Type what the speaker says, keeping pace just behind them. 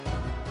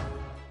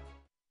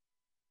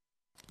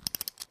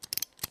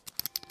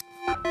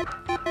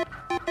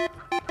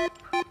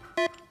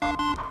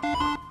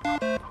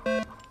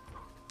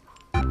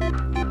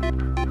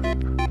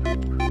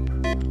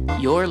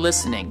You're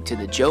listening to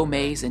the Joe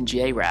Mays and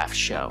J. Raff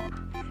Show,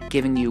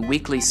 giving you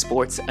weekly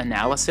sports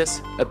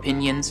analysis,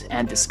 opinions,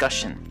 and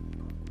discussion.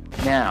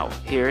 Now,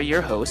 here are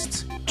your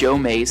hosts, Joe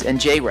Mays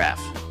and J.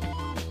 Raff.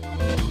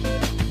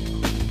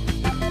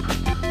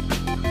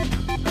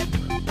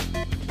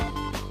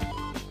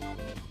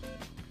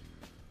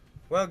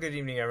 Well, good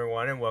evening,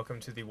 everyone, and welcome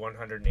to the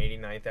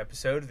 189th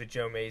episode of the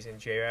Joe Mays and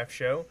J. Raff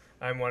Show.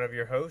 I'm one of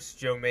your hosts,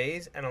 Joe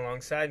Mays, and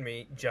alongside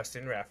me,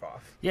 Justin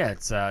Raffoff. Yeah,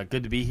 it's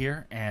good to be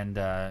here, and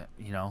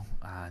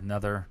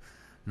another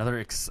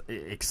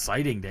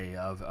exciting day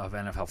of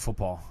NFL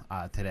football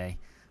today.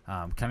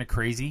 Kind of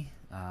crazy.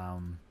 I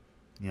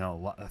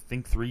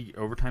think 3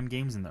 overtime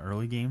games in the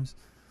early games.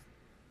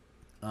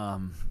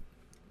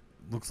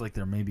 Looks like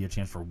there may be a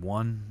chance for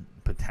 1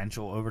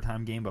 potential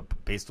overtime game, but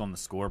based on the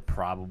score,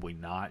 probably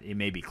not. It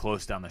may be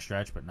close down the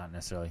stretch, but not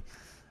necessarily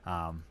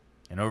an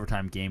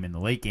overtime game in the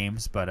late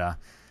games. But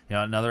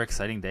another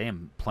exciting day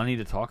and plenty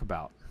to talk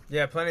about.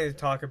 Yeah, plenty to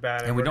talk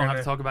about. And we don't have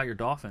to talk about your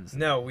Dolphins.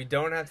 No, we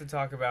don't have to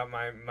talk about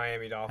my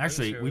Miami Dolphins.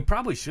 Actually, we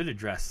probably should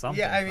address something.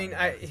 Yeah, I mean,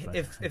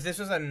 if this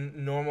was a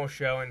normal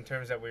show in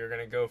terms that we were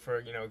going to go for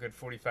a good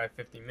 45,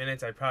 50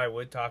 minutes, I probably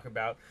would talk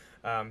about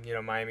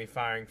Miami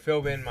firing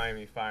Philbin,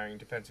 Miami firing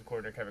defensive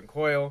coordinator Kevin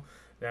Coyle,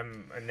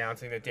 them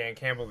announcing that Dan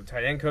Campbell, the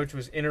tight end coach,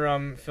 was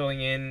interim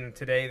filling in.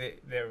 Today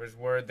there was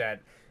word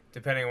that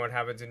depending on what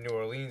happens in New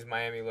Orleans,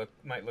 Miami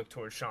might look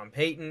towards Sean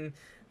Payton.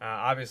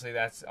 Obviously,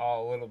 that's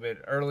all a little bit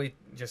early,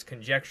 just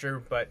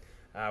conjecture, but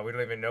we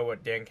don't even know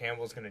what Dan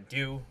Campbell's going to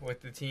do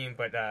with the team.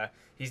 But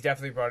he's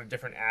definitely brought a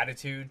different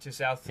attitude to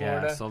South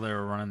Florida. Yeah, so they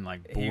were running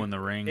like bull in the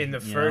ring. In the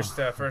first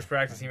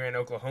practice, he ran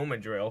Oklahoma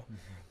drill.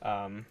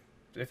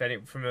 If any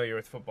familiar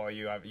with football,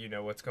 you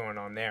know what's going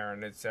on there,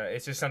 and it's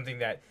just something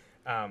that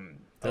a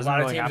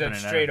lot of teams have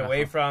strayed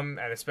away from,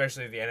 and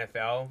especially the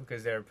NFL,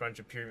 because they're a bunch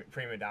of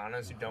prima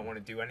donnas who don't want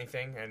to do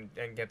anything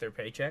and get their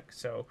paycheck.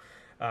 So,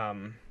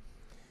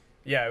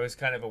 it was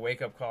kind of a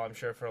wake-up call, I'm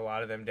sure, for a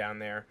lot of them down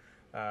there,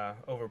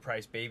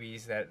 overpriced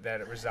babies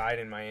that reside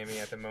in Miami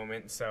at the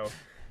moment. So,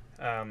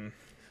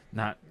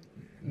 not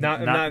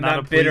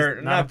bitter,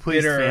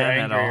 or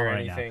angry or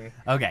anything.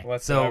 Okay,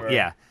 whatsoever. So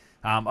yeah.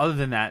 Other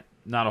than that,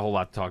 not a whole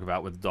lot to talk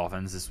about with the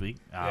Dolphins this week.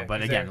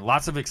 But again,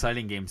 lots of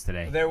exciting games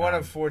today. They're one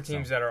of 4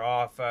 teams that are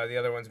off. The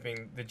other ones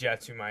being the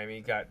Jets, who Miami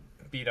got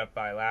beat up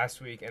by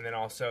last week, and then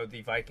also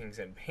the Vikings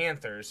and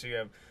Panthers. So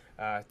you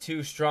have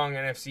 2 strong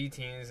NFC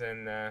teams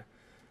and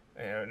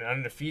an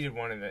undefeated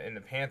one in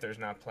the Panthers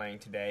not playing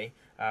today.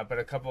 But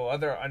a couple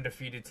other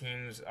undefeated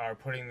teams are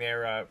putting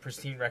their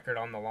pristine record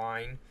on the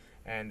line.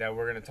 And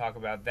we're going to talk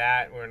about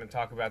that. We're going to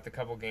talk about the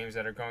couple games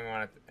that are going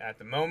on at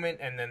the moment,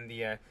 and then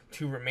the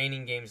 2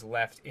 remaining games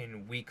left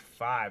in Week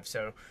 5.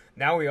 So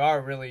now we are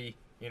really,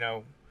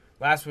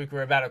 last week we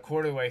were about a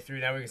quarter of the way through.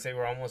 Now we can say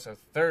we're almost a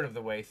third of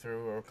the way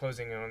through. We're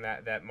closing on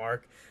that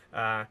mark.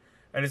 And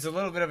it's a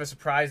little bit of a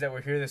surprise that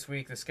we're here this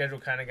week. The schedule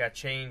kind of got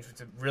changed.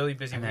 It's a really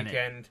busy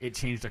weekend. It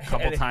changed a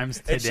couple times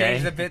today. It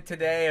changed a bit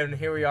today, and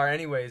here we are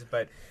anyways.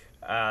 But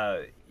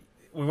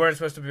we weren't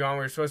supposed to be on.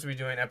 We were supposed to be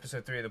doing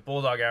episode 3 of the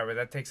Bulldog Hour, but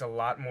that takes a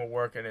lot more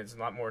work, and it's a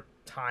lot more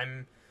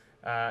time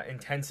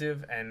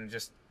intensive, and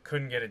just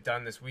couldn't get it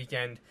done this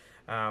weekend.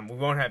 We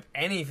won't have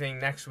anything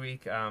next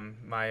week.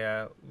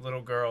 My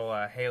little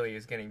girl, Haley,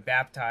 is getting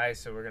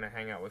baptized, so we're going to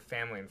hang out with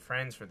family and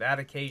friends for that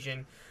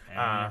occasion.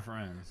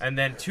 And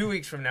then 2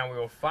 weeks from now, we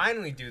will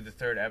finally do the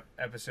 3rd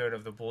episode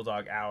of the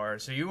Bulldog Hour.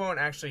 So you won't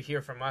actually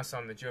hear from us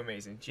on the Joe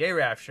Mays and J.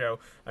 Raff Show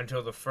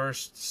until the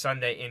first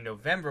Sunday in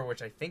November,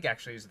 which I think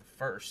actually is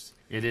the 1st.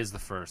 It is the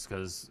 1st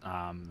because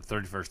the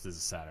 31st is a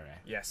Saturday.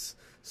 Yes.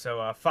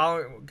 So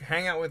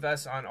hang out with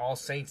us on All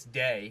Saints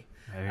Day.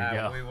 There you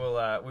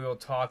go. We will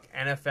talk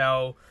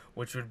NFL,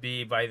 which would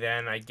be by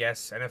then, I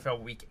guess,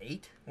 NFL Week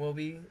 8 will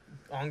be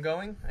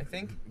ongoing, I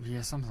think.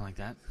 Yeah, something like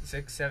that.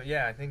 6, 7,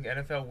 yeah, I think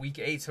NFL Week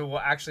 8. So we'll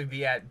actually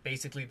be at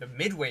basically the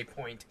midway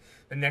point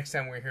the next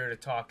time we're here to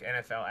talk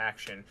NFL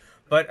action.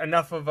 But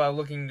enough of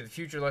looking into the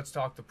future. Let's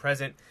talk the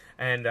present,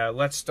 and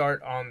let's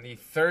start on the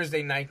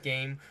Thursday night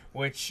game,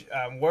 which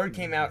word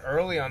came out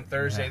early on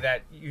Thursday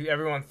that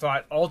everyone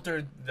thought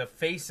altered the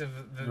face of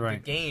the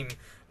game.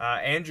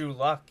 Andrew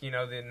Luck,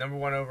 the number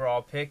 1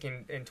 overall pick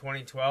in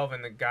 2012,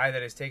 and the guy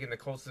that has taken the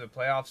Colts to the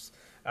playoffs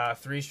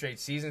 3 straight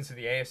seasons, to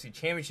the AFC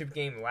Championship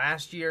game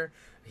last year.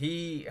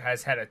 He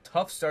has had a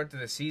tough start to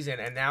the season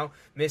and now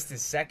missed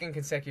his 2nd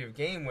consecutive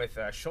game with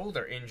a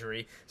shoulder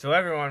injury. So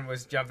everyone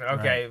was jumping.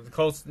 Okay, the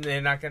Colts,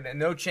 they're not gonna.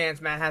 No chance.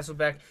 Matt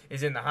Hasselbeck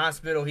is in the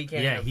hospital. He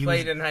can't even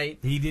play tonight.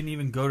 He didn't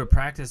even go to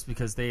practice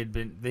because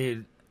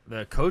the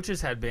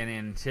coaches had been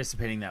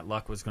anticipating that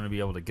Luck was going to be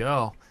able to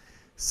go.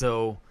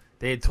 So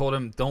they had told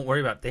him, don't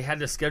worry about it. They had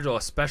to schedule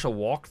a special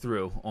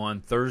walkthrough on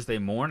Thursday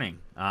morning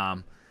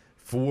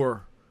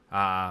for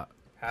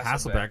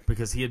Hasselbeck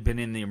because he had been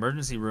in the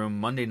emergency room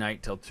Monday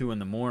night till 2 in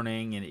the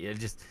morning, and it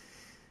just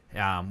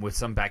with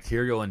some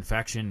bacterial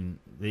infection.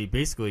 They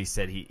basically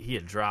said he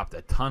had dropped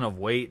a ton of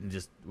weight and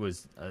just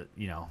was,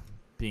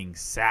 being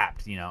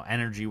sapped,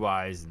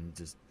 energy-wise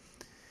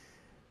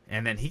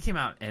and then he came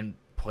out and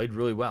played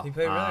really well. He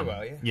played really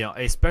well, yeah.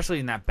 Especially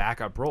in that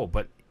backup role.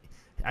 But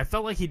I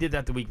felt like he did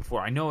that the week before.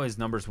 I know his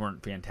numbers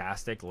weren't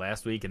fantastic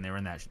last week, and they were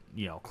in that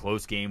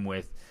close game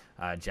with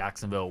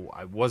Jacksonville.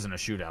 It wasn't a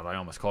shootout. I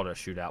almost called it a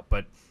shootout,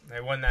 but they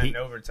won that in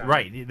overtime.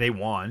 Right, they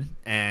won,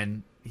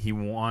 and he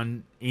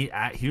won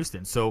at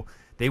Houston. So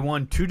they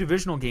won 2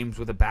 divisional games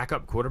with a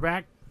backup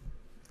quarterback.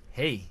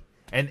 Hey,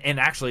 and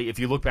actually, if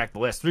you look back the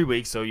last 3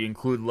 weeks, so you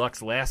include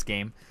Luck's last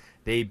game,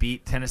 they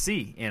beat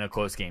Tennessee in a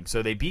close game.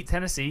 So they beat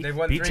Tennessee, they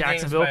won beat 3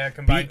 Jacksonville, games by a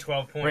combined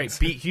 12 points. Right,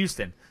 beat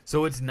Houston.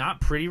 So it's not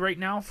pretty right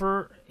now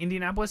for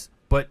Indianapolis,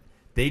 but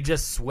they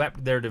just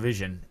swept their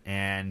division,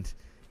 and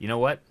you know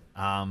what?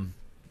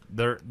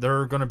 They're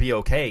going to be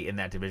okay in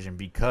that division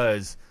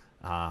because,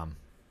 what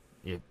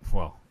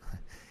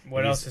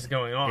else is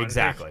going on?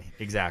 Exactly.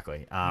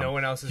 No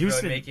one else is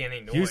really making any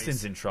noise.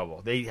 Houston's in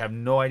trouble. They have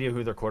no idea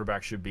who their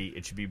quarterback should be.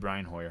 It should be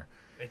Brian Hoyer.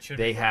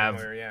 They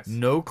have yes.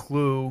 no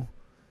clue.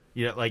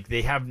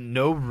 They have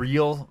no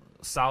real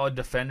solid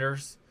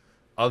defenders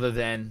other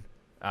than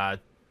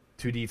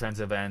 2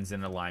 defensive ends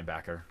and a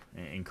linebacker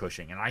in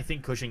Cushing. And I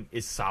think Cushing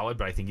is solid,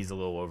 but I think he's a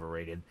little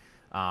overrated.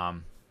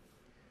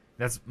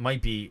 That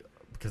might be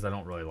because I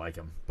don't really like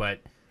him.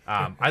 But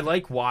I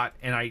like Watt,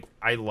 and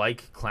I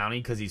like Clowney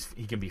because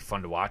he can be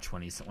fun to watch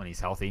when he's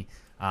healthy.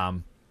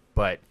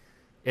 But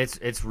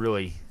it's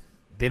really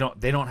they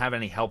don't have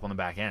any help on the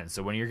back end.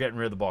 So when you're getting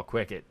rid of the ball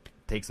quick, it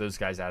takes those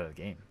guys out of the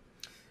game.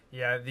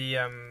 Yeah,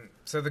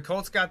 so the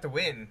Colts got the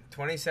win,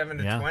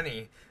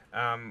 27-20.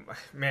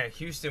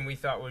 Houston we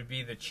thought would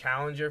be the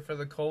challenger for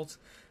the Colts.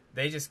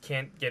 They just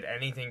can't get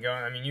anything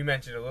going. I mean, you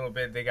mentioned a little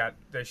bit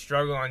they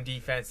struggle on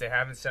defense. They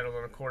haven't settled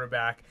on a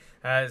quarterback.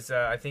 As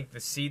I think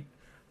the seat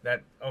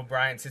that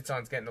O'Brien sits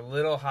on is getting a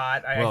little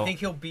hot. I think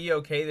he'll be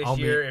okay this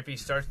year if he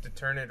starts to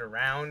turn it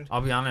around.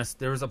 I'll be honest.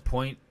 There was a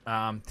point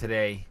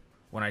today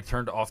when I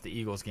turned off the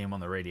Eagles game on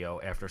the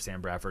radio after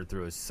Sam Bradford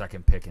threw his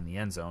second pick in the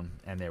end zone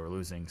and they were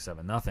losing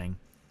 7-0,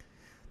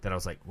 that I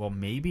was like, well,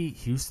 maybe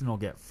Houston will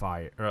get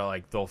fired, or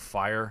they'll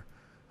fire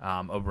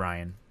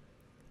O'Brien,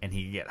 and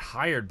he get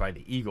hired by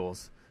the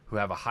Eagles, who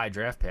have a high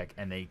draft pick,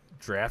 and they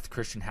draft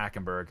Christian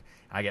Hackenberg.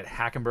 And I get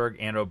Hackenberg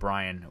and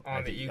O'Brien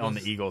on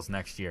the Eagles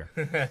next year.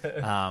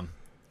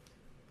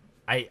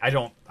 I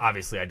don't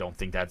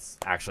think that's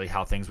actually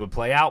how things would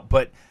play out,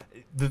 but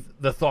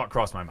the thought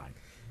crossed my mind.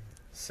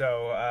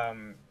 So,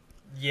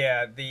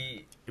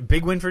 the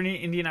big win for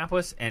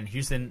Indianapolis, and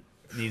Houston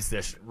needs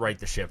to right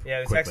the ship.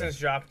 Yeah, the quickly. Texans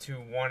dropped to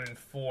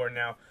 1-4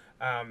 now.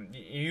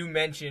 You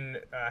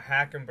mentioned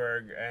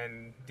Hackenberg,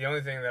 and the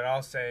only thing that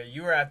I'll say,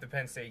 you were at the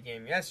Penn State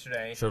game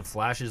yesterday. Showed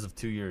flashes of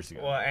 2 years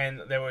ago. Well,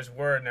 and there was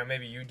word, now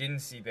maybe you didn't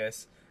see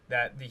this,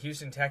 that the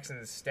Houston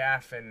Texans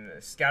staff and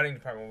scouting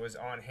department was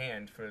on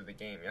hand for the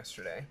game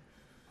yesterday.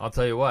 I'll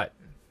tell you what,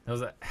 that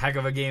was a heck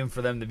of a game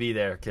for them to be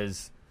there,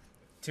 because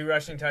 2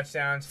 rushing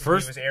touchdowns. He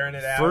was airing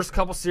it out. First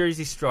couple series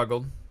he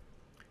struggled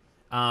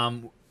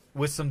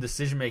with some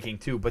decision-making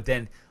too. But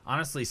then,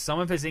 honestly, some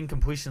of his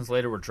incompletions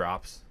later were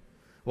drops.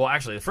 Well,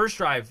 actually, the first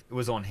drive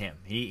was on him.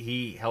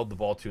 He held the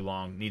ball too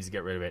long, needs to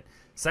get rid of it.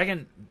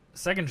 Second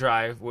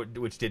drive,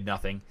 which did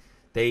nothing,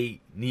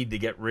 they need to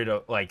get rid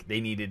of, they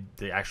needed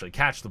to actually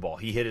catch the ball.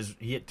 He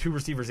hit 2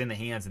 receivers in the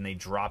hands, and they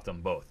dropped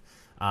them both.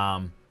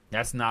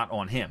 That's not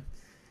on him.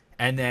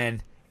 And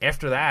then,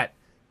 after that,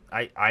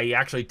 I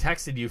actually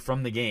texted you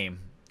from the game.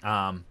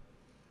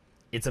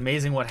 It's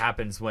amazing what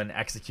happens when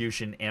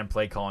execution and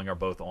play calling are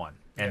both on.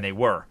 And they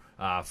were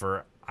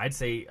for, I'd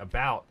say,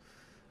 about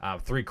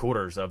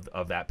 3/4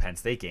 of that Penn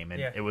State game.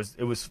 And it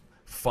was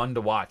fun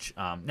to watch.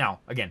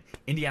 Now, again,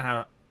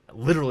 Indiana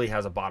literally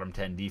has a bottom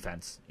 10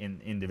 defense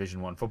in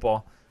Division I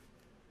football.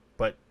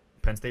 But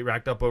Penn State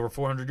racked up over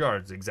 400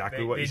 yards.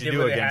 Exactly what you should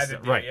do against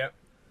them. Right. Yep.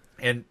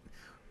 And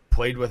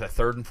played with a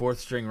 3rd and 4th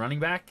string running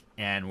back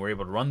and were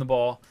able to run the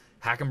ball.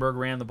 Hackenberg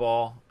ran the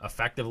ball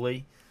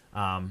effectively.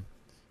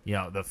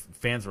 The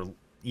fans were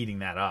eating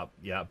that up.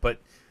 Yeah, but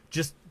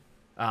just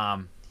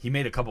he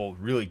made a couple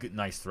really good,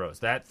 nice throws.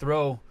 That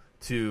throw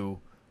to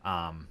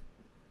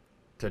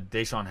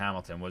Deshaun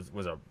Hamilton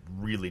was a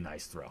really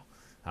nice throw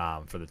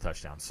for the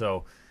touchdown.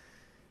 So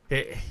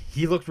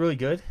he looked really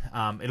good.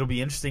 It'll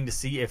be interesting to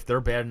see if they're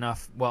bad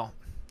enough. Well,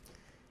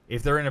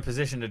 if they're in a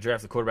position to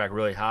draft the quarterback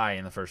really high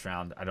in the first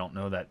round, I don't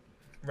know that.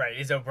 Right,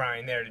 is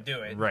O'Brien there to do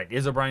it? Right,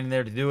 is O'Brien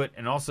there to do it?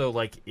 And also,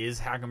 is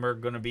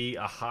Hackenberg going to be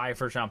a high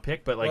first-round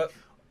pick? But,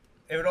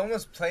 it would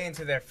almost play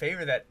into their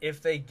favor that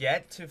if they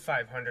get to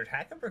 500,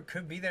 Hackenberg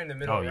could be there in the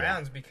middle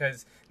rounds,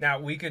 because now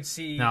we could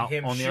see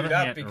him shoot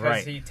up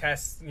because he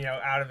tests,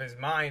 out of his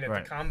mind at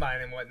the combine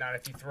and whatnot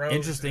if he throws.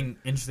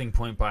 Interesting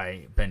point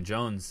by Ben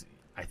Jones.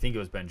 I think it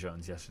was Ben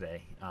Jones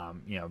yesterday.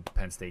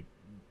 Penn State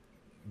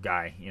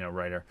guy,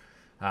 writer,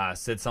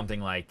 said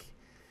something like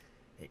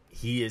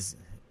he is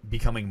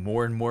becoming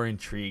more and more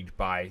intrigued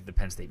by the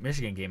Penn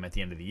State-Michigan game at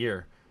the end of the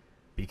year,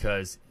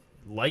 because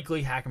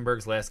likely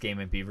Hackenberg's last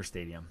game at Beaver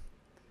Stadium,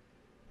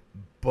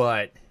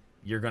 but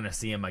you're going to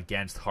see him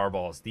against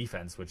Harbaugh's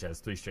defense, which has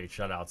 3 straight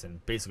shutouts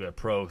and basically a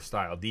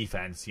pro-style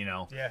defense,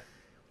 Yeah.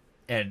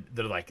 And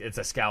they're like, it's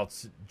a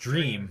scout's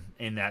dream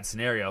in that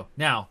scenario.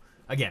 Now,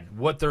 again,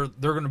 what they're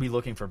going to be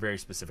looking for very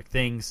specific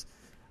things.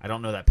 I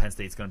don't know that Penn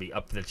State's going to be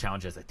up to the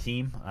challenge as a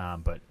team,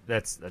 but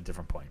that's a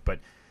different point. But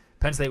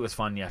Penn State was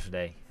fun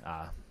yesterday,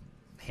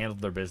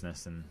 handled their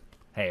business, and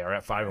hey, are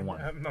at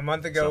 5-1. A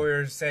month ago, we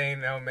were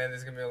saying, "Oh man, this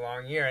is gonna be a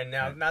long year," and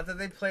now, not that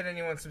they played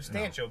anyone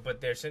substantial,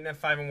 but they're sitting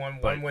at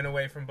 5-1, one win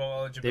away from bowl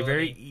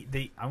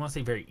eligibility. I want to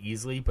say very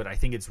easily, but I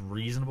think it's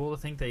reasonable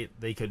to think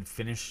they could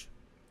finish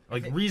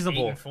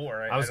reasonable. 8-4,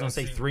 right? I was going to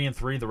say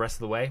 3-3 the rest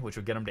of the way, which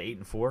would get them to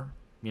 8-4.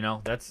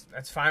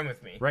 That's fine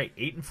with me. Right,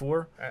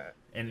 8-4,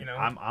 and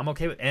I'm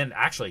okay with. And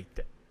actually,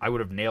 I would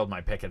have nailed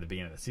my pick at the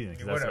beginning of the season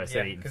because that's what I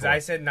said. 8-4. Because I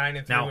said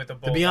 9-3 with the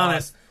bowl. To be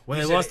honest, when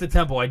they lost to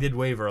Temple, I did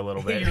waver a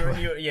little bit.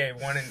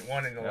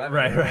 1-11,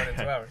 right.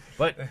 1-12.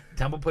 But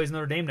Temple plays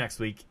Notre Dame next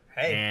week,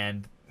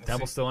 and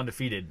Temple's still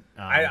undefeated.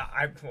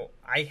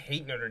 I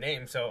hate Notre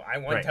Dame, so I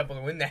want Temple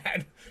to win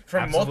that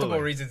for multiple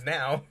reasons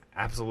now.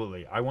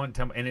 Absolutely, I want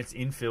Temple, and it's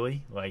in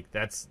Philly.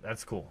 That's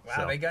cool.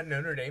 Wow, they got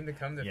Notre Dame to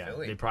come to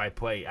Philly. They probably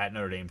play at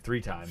Notre Dame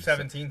 3 times.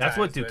 17 times. That's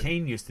what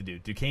Duquesne used to do.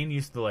 Duquesne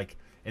used to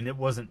and it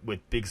wasn't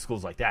with big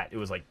schools like that. It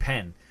was like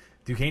Penn.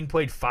 Duquesne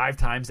played 5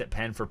 times at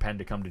Penn for Penn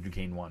to come to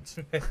Duquesne once.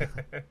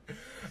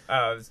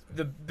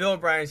 The Bill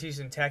O'Brien's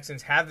Houston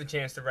Texans have the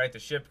chance to right the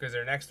ship because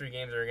their next 3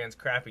 games are against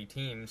crappy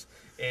teams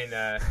in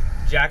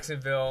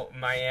Jacksonville,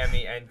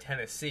 Miami, and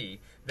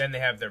Tennessee. Then they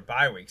have their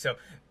bye week. So,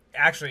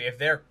 actually, if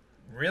they're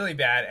really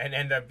bad and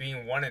end up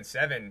being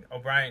 1-7,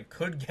 O'Brien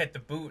could get the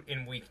boot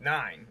in Week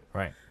 9.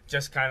 Right.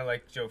 Just kind of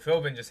like Joe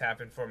Philbin just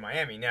happened for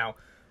Miami. Now,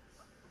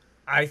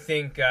 I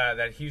think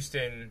that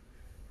Houston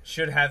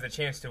should have the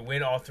chance to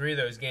win all 3 of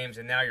those games,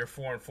 and now you're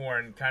 4-4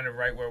 and kind of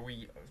right where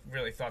we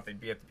really thought they'd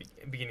be at the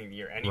beginning of the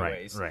year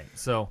anyways. Right.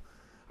 So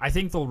I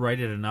think they'll write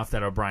it enough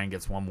that O'Brien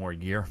gets one more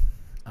year,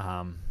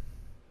 to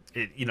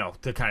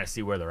kind of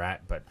see where they're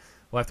at. But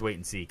we'll have to wait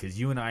and see because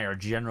you and I are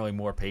generally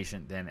more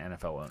patient than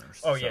NFL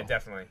owners. Oh, yeah,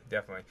 definitely.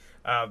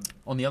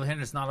 On the other hand,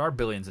 it's not our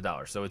billions of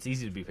dollars, so it's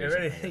easy to be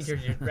patient.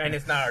 And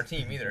it's not our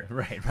team either.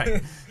 Right.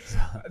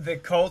 The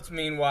Colts,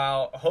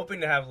 meanwhile,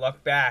 hoping to have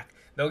Luck back.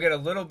 They'll get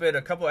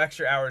a couple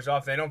extra hours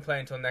off. They don't play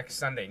until next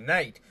Sunday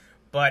night,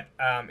 but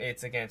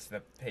it's against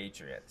the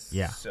Patriots.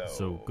 Yeah,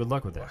 so good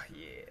luck with that.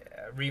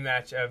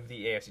 Rematch of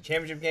the AFC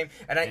Championship game,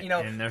 and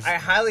I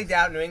highly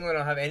doubt New England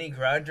will have any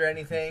grudge or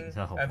anything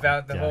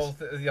about the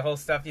whole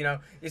stuff.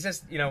 It's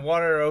just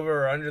water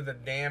over or under the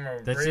dam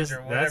or bridge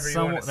or whatever you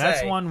want to say.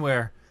 That's one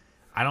where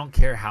I don't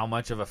care how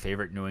much of a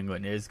favorite New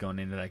England is going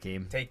into that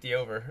game. Take the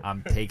over.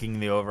 I'm taking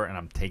the over, and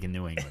I'm taking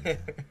New England.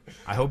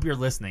 I hope you're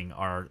listening,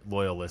 our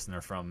loyal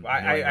listener from New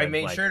England. I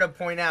made sure to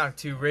point out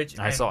to Rich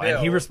and Bill. And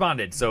he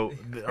responded. So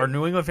our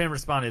New England fan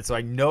responded, so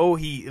I know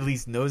he at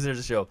least knows there's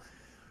a show.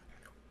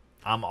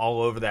 I'm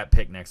all over that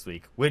pick next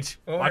week. We're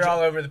all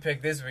over the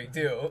pick this week,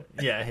 too.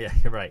 Yeah,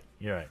 you're right.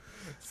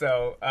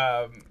 So,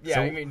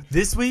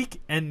 this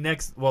week and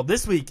next. Well,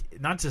 this week,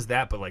 not just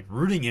that, but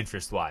rooting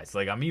interest wise,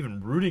 I'm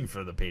even rooting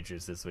for the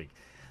Patriots this week.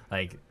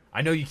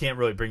 I know you can't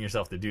really bring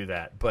yourself to do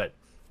that, but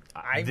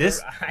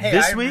this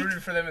week,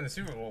 rooted for them in the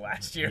Super Bowl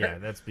last year. Yeah,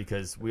 that's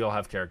because we all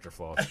have character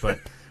flaws. But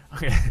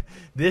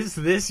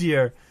this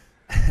year,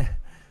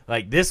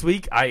 this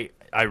week, I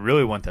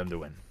really want them to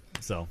win.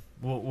 So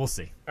we'll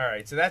see. All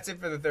right, so that's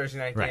it for the Thursday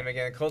night game.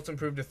 Again, the Colts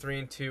improved to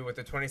 3-2 with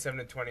a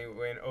 27-20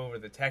 win over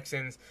the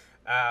Texans.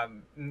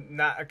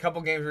 Not a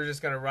couple games we're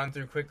just going to run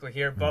through quickly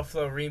here.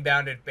 Buffalo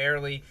rebounded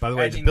barely. By the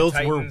way, the Bills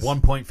were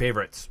 1-point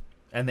favorites,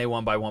 and they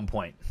won by 1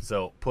 point.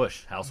 So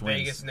push, house wins.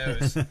 Vegas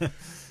knows.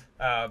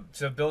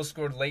 So Bills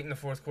scored late in the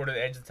fourth quarter.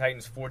 They edged the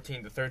Titans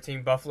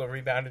 14-13. Buffalo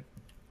rebounded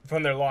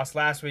from their loss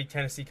last week.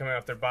 Tennessee coming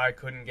off their bye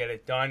couldn't get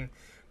it done.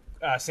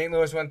 St.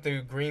 Louis went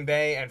through Green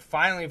Bay, and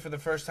finally, for the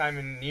first time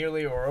in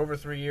nearly or over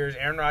 3 years,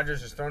 Aaron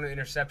Rodgers has thrown an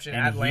interception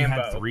at Lambeau. And he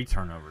had 3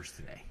 turnovers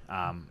today.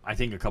 I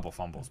think a couple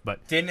fumbles,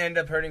 but didn't end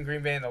up hurting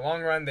Green Bay in the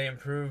long run. They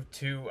improved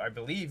to, I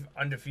believe,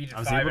 undefeated 5-0. I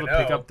was able to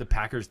pick up the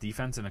Packers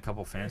defense in a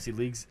couple fantasy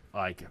leagues,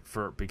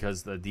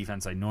 because the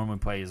defense I normally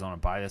play is on a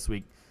bye this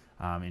week.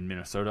 In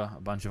Minnesota, a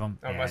bunch of them.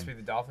 Oh, it must be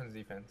the Dolphins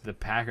defense. The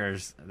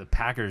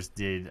Packers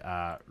did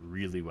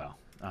really well.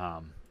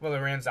 Well, the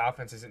Rams'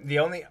 offense isn't the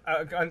only.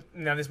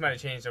 Now, this might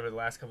have changed over the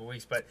last couple of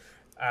weeks, but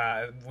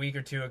a week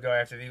or two ago,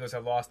 after the Eagles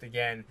had lost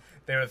again,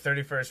 they were the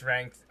 31st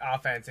ranked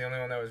offense. The only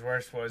one that was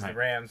worse was the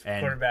Rams,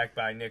 quarterbacked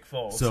by Nick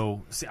Foles.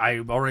 So I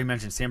already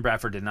mentioned Sam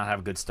Bradford did not have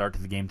a good start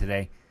to the game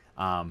today,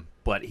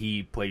 but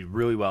he played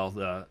really well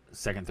the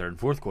second, third, and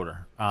fourth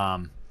quarter.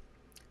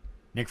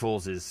 Nick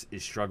Foles is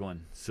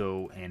struggling,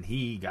 and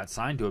he got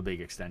signed to a big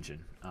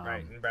extension.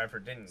 Right, and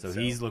Bradford didn't. So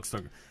he looks.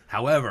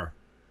 However,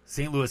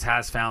 St. Louis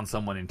has found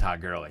someone in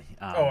Todd Gurley.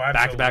 Absolutely.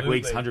 Back-to-back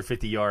weeks,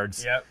 150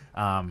 yards. Yep.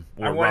 I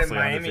wanted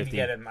Miami to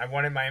get him. I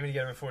wanted Miami to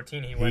get him at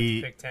 14. He went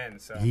to pick 10.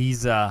 So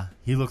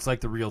he looks like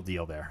the real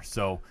deal there.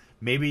 So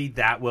maybe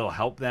that will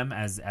help them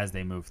as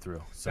they move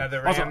through. So now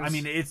the Rams, also, I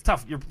mean, it's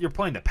tough. You're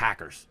playing the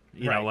Packers.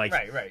 Right.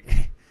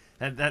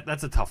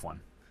 That's a tough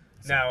one.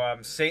 So. Now,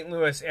 St.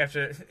 Louis,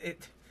 after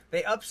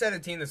they upset a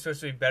team that's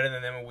supposed to be better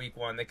than them in week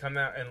 1. They come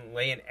out and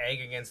lay an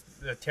egg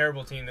against the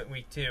terrible team that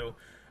week 2.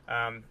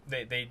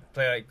 They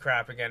play like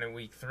crap again in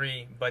week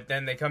 3, but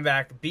then they come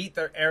back, beat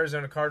the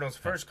Arizona Cardinals.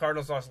 First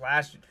Cardinals lost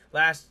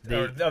last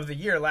of the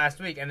year last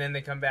week, and then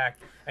they come back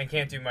and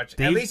can't do much.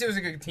 At least it was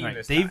a good team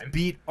this time. They've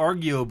beat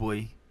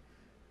arguably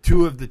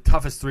 2 of the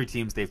toughest 3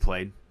 teams they've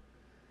played,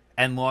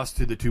 and lost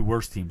to the 2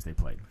 worst teams they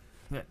played.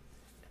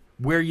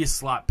 Where you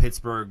slot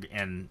Pittsburgh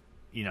and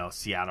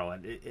Seattle,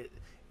 and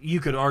you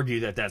could argue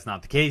that that's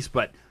not the case,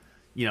 but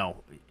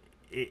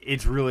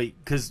it's really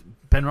because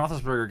Ben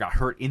Roethlisberger got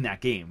hurt in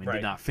that game and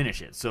did not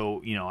finish it.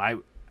 So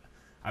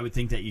I would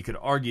think that you could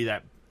argue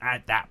that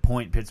at that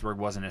point Pittsburgh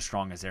wasn't as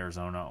strong as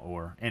Arizona,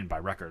 and by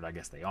record I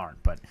guess they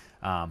aren't. But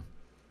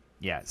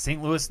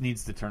St. Louis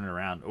needs to turn it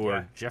around,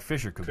 or Jeff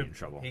Fisher could be in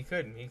trouble. He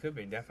could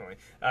be definitely.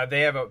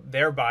 They have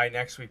their bye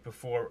next week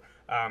before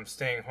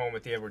staying home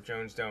at the Edward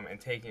Jones Dome and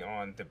taking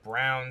on the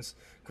Browns.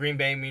 Green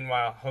Bay,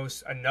 meanwhile,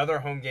 hosts another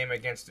home game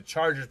against the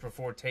Chargers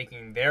before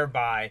taking their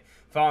bye.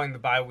 Following the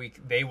bye week,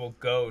 they will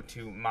go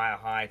to Mile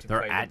High to play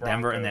the Broncos. They're at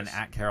Denver and then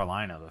at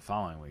Carolina the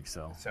following week.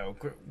 So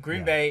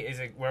Green Bay is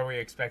where we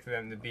expected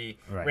them to be.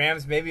 Right.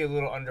 Rams, maybe a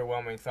little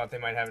underwhelming. Thought they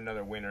might have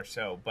another win or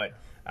so, but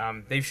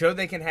they've showed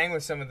they can hang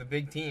with some of the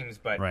big teams,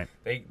 but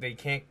they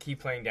can't keep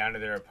playing down to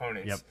their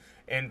opponents. Yep.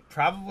 And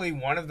probably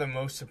one of the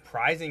most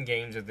surprising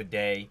games of the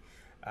day,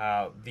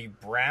 the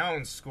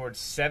Browns scored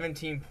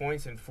 17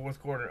 points in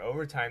fourth quarter and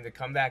overtime to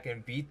come back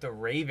and beat the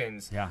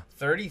Ravens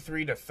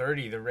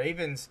 33-30. The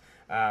Ravens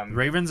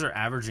are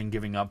averaging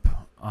giving up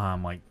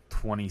like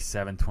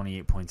 27,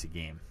 28 points a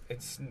game.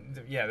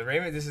 The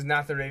Ravens. This is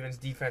not the Ravens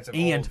defense of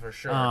old for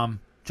sure.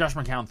 Josh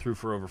McCown threw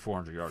for over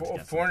 400 yards.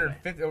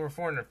 Over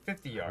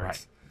 450 yards.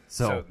 Right.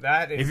 So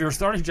that is, if you were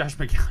starting Josh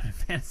McCown in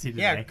fantasy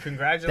today,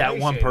 congratulations.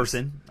 That one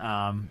person,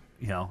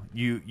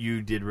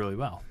 you did really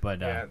well.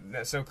 But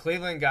so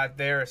Cleveland got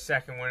their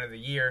second win of the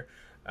year.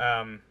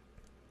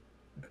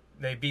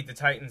 They beat the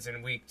Titans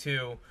in week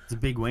 2. It's a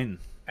big win.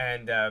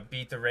 And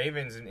beat the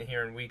Ravens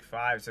here in week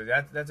 5. So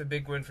that's a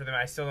big win for them.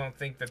 I still don't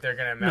think that they're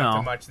going to amount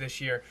to much this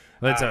year.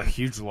 That's a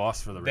huge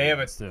loss for the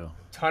Ravens, too. They have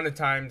a ton of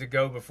time to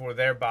go before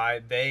their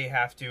bye. They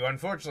have to,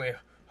 unfortunately,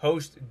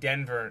 host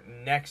Denver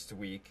next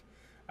week.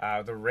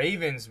 The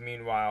Ravens,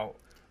 meanwhile,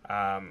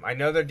 I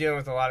know they're dealing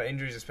with a lot of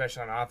injuries,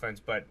 especially on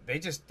offense, but they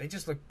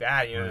just look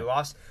bad. They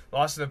lost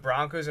to the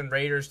Broncos and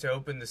Raiders to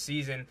open the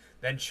season,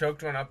 then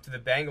choked one up to the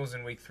Bengals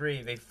in week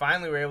 3. They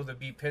finally were able to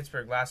beat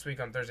Pittsburgh last week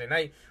on Thursday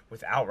night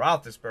without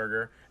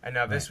Roethlisberger, and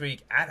now this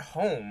week at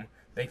home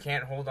they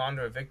can't hold on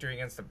to a victory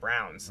against the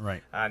Browns.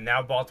 Right.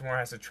 Now Baltimore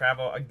has to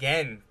travel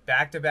again,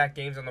 back-to-back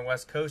games on the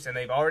West Coast, and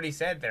they've already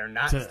said they're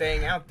not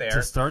staying out there.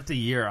 To start the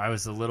year, I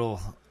was a little.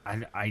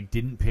 I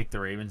didn't pick the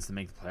Ravens to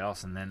make the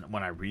playoffs, and then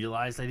when I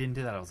realized I didn't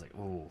do that, I was like,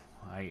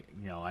 I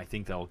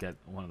think they'll get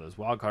one of those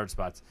wild card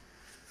spots.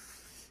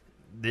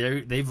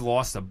 They've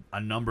lost a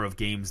number of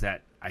games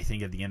that I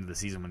think at the end of the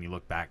season, when you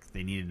look back,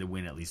 they needed to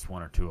win at least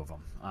 1 or 2 of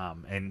them,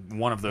 and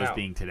one of those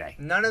being today.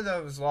 None of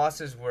those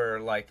losses were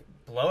like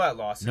blowout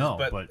losses. No,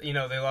 but they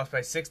lost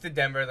by 6 to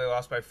Denver. They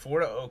lost by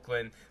 4 to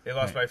Oakland. They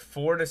lost by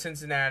 4 to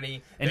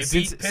Cincinnati. And they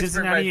beat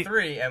Pittsburgh by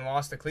 3 and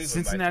lost to Cleveland.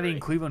 Cincinnati by 3.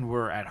 and Cleveland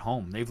were at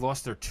home. They've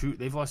lost 2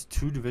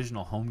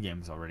 divisional home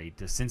games already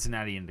to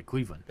Cincinnati and to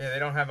Cleveland. Yeah, they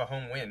don't have a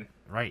home win.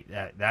 Right.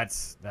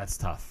 That's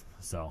tough.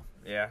 So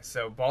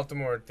so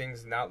Baltimore,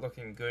 things not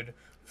looking good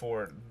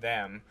for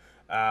them.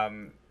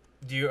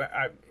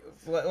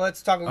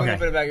 Let's talk a little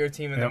bit about your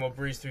team, and then we'll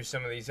breeze through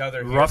some of these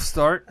other rough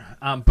start.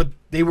 But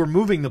they were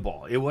moving the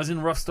ball. It wasn't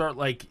a rough start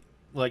like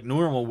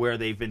normal, where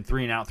they've been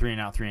 3 and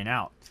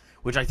out,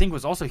 which I think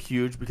was also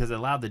huge because it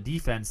allowed the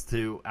defense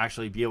to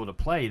actually be able to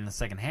play in the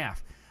second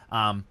half.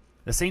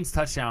 The Saints'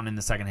 touchdown in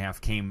the second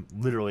half came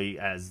literally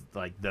as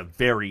like the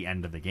very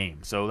end of the game,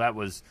 so that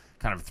was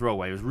kind of a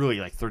throwaway. It was really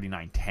like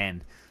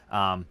 39-10,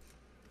 and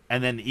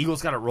then the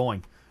Eagles got it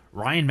rolling.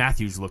 Ryan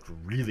Matthews looked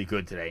really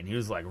good today, and he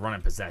was like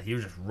running possession. He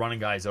was just running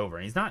guys over,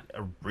 and he's not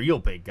a real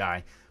big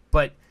guy,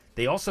 but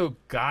they also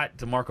got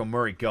DeMarco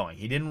Murray going.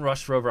 He didn't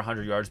rush for over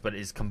 100 yards, but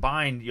his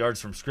combined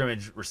yards from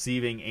scrimmage,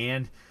 receiving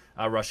and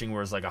rushing,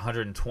 was like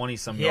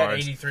 120-some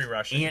yards. He had 83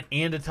 rushing.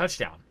 And a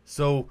touchdown.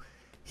 So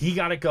he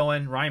got it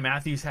going. Ryan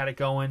Matthews had it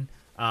going.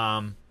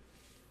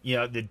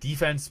 The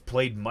defense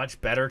played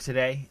much better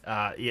today.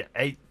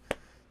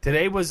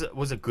 Today was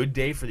a good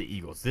day for the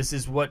Eagles. This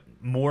is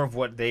more of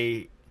what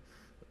they...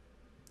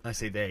 I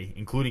say they,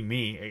 including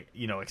me,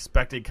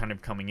 expected kind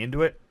of coming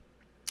into it.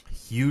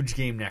 Huge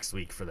game next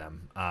week for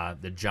them.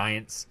 The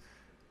Giants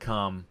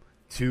come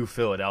to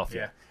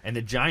Philadelphia. Yeah. And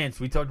the Giants,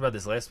 we talked about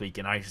this last week,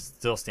 and I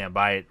still stand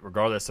by it,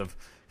 regardless of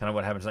kind of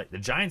what happens tonight. The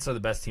Giants are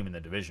the best team in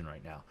the division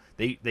right now.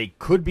 They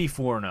could be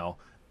 4-0.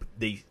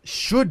 They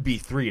should be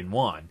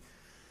 3-1.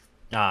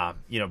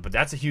 But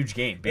that's a huge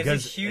game.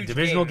 Because a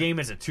divisional game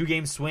is a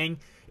 2-game swing.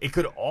 It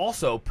could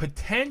also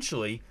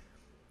potentially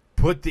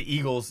put the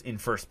Eagles in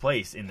first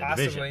place in the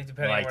division.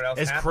 Depending on what else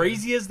happens.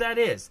 Crazy as that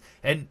is.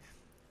 And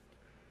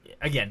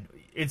again,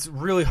 it's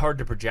really hard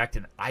to project,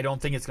 and I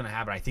don't think it's going to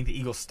happen. I think the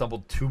Eagles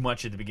stumbled too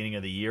much at the beginning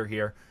of the year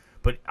here,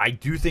 but I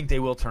do think they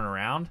will turn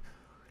around.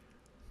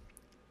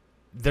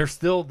 They're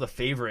still the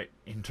favorite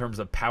in terms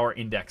of power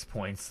index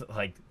points,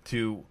 like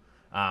to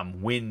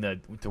win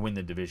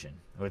the division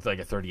with like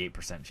a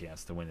 38%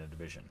 chance to win the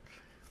division.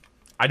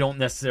 I don't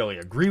necessarily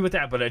agree with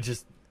that, but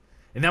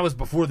and that was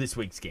before this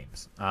week's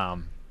games.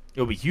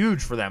 It'll be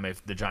huge for them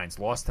if the Giants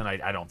lost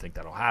tonight. I don't think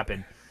that'll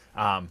happen.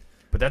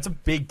 But that's a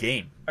big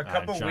game. A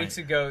couple weeks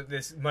ago,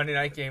 this Monday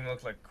night game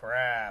looked like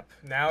crap.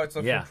 Now it's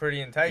looking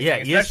pretty enticing,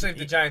 especially if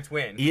the Giants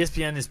win.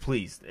 ESPN is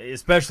pleased,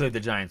 especially if the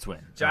Giants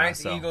win.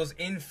 Giants-Eagles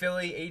in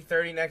Philly,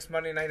 8:30 next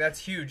Monday night. That's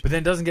huge. But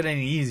then it doesn't get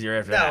any easier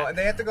after that. No,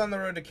 they have to go on the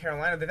road to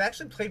Carolina. They've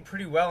actually played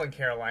pretty well in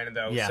Carolina,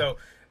 though. Yeah. So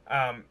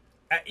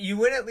you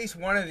win at least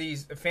one of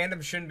these, the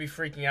fandom shouldn't be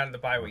freaking out in the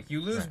bye week.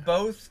 You lose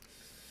both.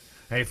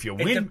 Hey, if you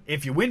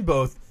win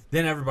both,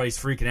 then everybody's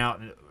freaking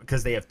out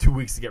because they have 2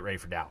 weeks to get ready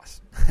for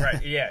Dallas.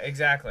 Right, yeah,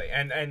 exactly.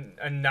 And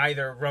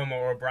neither Romo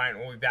or Bryant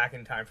will be back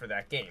in time for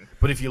that game.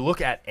 But if you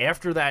look at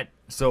after that,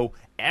 so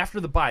after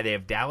the bye, they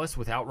have Dallas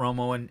without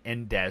Romo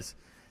and Dez.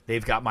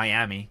 They've got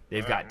Miami.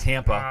 They've got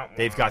Tampa.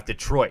 They've got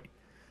Detroit.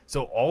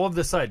 So all of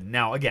the sudden,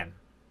 now again,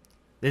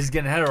 this is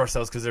getting ahead of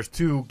ourselves because there's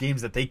 2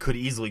 games that they could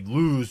easily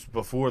lose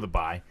before the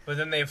bye. But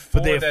then they have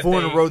 4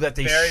 in a row that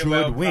they very should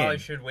well win. Probably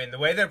should win. The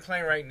way they're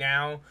playing right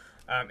now,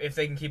 if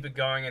they can keep it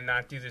going and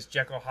not do this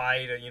Jekyll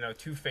Hyde,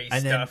 two-faced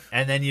stuff.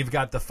 And then you've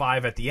got the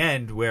 5 at the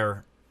end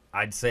where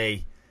I'd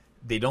say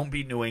they don't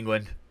beat New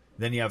England.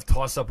 Then you have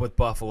toss-up with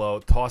Buffalo,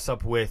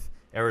 toss-up with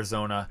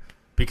Arizona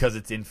because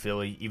it's in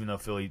Philly, even though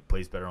Philly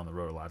plays better on the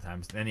road a lot of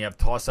times. Then you have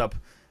toss-up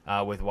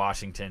with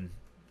Washington.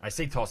 I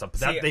say toss-up,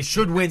 but they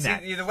should win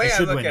that. The way I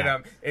look at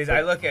them is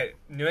I look at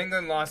New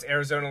England loss,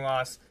 Arizona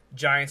loss,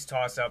 Giants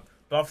toss-up,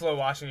 Buffalo,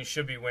 Washington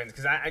should be wins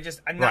because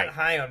I'm not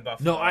high on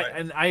Buffalo. No,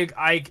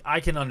 I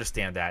can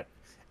understand that,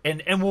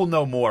 and we'll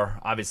know more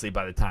obviously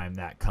by the time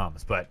that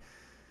comes. But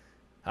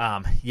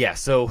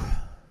So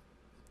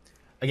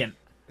again,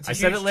 I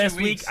said it last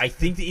week. I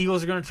think the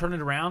Eagles are going to turn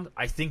it around.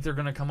 I think they're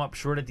going to come up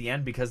short at the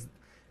end because,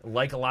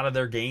 like a lot of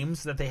their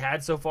games that they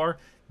had so far,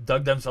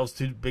 dug themselves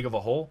too big of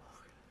a hole.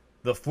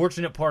 The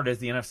fortunate part is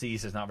the NFC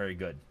East is not very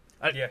good.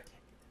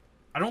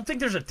 I don't think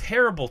there's a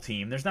terrible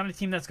team. There's not a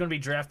team that's going to be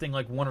drafting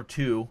like 1 or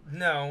 2.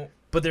 No.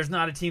 But there's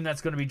not a team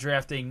that's going to be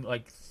drafting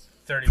like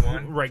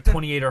 31. Right,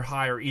 28 or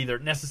higher either.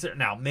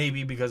 Now,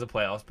 maybe because of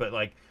playoffs, but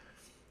like,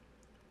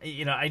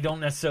 I don't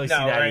necessarily see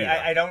that either.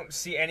 I don't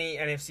see any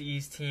NFC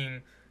East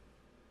team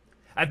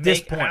at this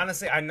point.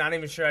 Honestly, I'm not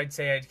even sure I'd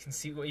say I can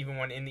see even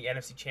one in the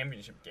NFC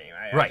Championship game.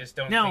 I just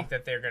don't think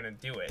that they're going to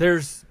do it.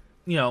 There's,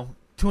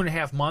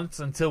 2.5 months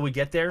until we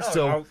get there.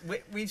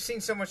 We've seen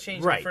so much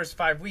change in the first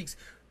 5 weeks.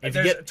 If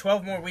there's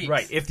 12 more weeks.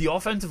 Right. If the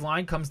offensive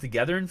line comes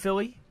together in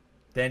Philly,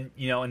 then,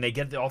 and they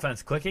get the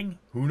offense clicking,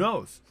 who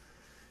knows?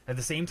 At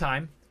the same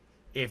time,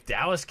 if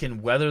Dallas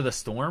can weather the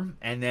storm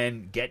and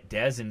then get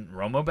Dez and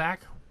Romo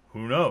back,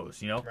 who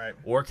knows, Right.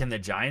 Or can the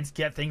Giants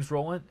get things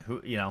rolling?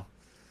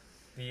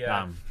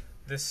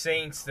 The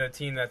Saints, the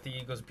team that the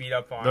Eagles beat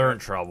up on, they're in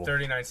trouble.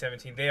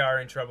 39-17. They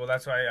are in trouble.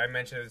 That's why I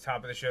mentioned at the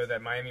top of the show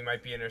that Miami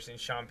might be interested in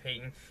Sean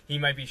Payton. He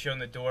might be shown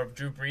the door.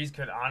 Drew Brees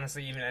could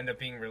honestly even end up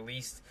being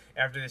released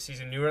after this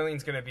season. New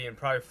Orleans going to be in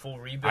probably full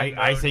rebuild mode.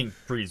 I think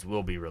Brees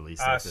will be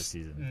released after this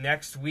season.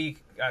 Next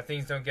week,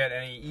 things don't get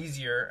any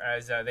easier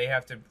as they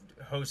have to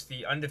host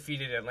the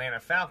undefeated Atlanta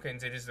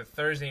Falcons. It is the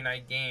Thursday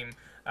night game.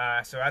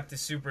 So at the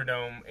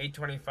Superdome,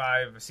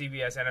 8:25,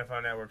 CBS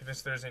NFL Network,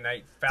 this Thursday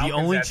night. Falcons the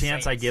only at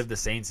chance Saints. I give the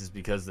Saints is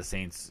because the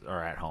Saints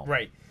are at home.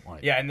 Right.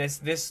 Yeah, and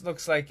this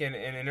looks like an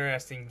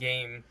interesting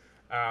game.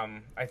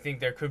 I think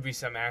there could be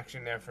some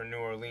action there for New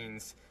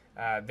Orleans.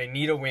 They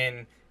need a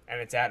win,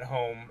 and it's at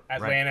home.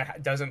 Atlanta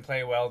doesn't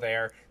play well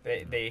there.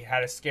 They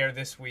had a scare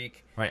this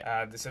week. Right.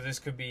 So this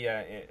could be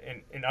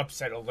an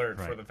upset alert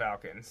for the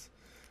Falcons.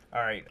 All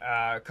right,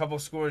 a couple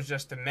scores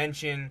just to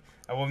mention.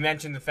 We'll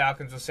mention the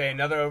Falcons. We'll say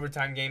another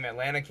overtime game.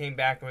 Atlanta came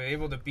back and was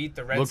able to beat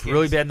the Redskins. Looked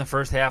really bad in the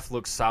first half.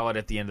 Looked solid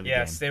at the end of the game.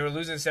 Yes, they were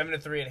losing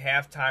 7-3 at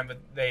halftime, but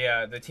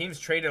the teams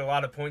traded a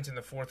lot of points in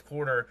the fourth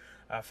quarter.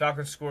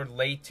 Falcons scored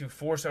late to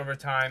force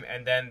overtime,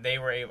 and then they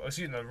were able.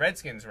 The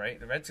Redskins, right?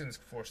 The Redskins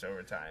forced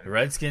overtime. The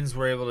Redskins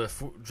were able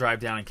to drive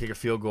down and kick a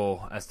field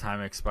goal as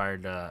time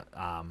expired.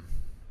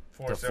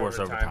 Force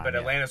overtime, but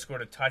Atlanta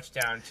scored a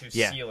touchdown to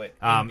seal it.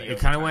 It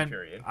kind of went.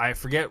 Period. I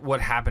forget what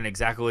happened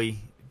exactly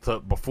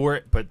before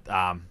it, but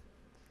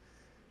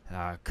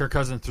Kirk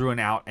Cousins threw an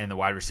out, and the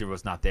wide receiver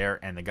was not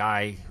there, and the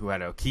guy who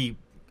had a key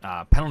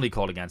penalty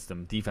called against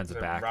him, defensive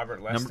back,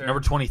 Robert Lester,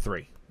 number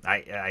 23.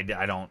 I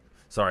don't.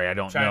 Sorry, I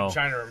don't know.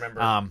 Trying to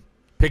remember.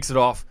 Picks it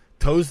off,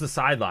 toes the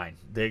sideline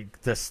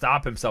to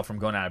stop himself from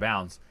going out of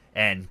bounds,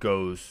 and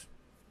goes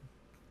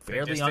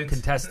fairly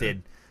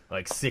uncontested.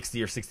 Like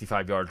 60 or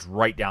 65 yards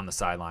right down the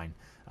sideline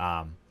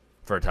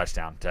for a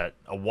touchdown,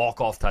 a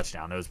walk-off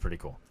touchdown. It was pretty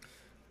cool.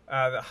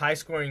 The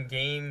high-scoring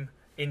game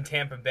in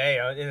Tampa Bay,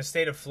 in the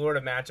state of Florida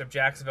matchup,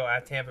 Jacksonville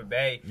at Tampa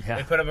Bay,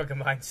 they put up a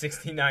combined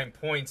 69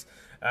 points.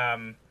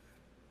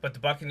 But the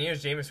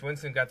Buccaneers, Jameis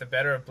Winston got the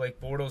better of Blake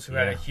Bortles, who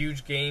had a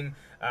huge game.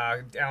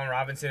 Allen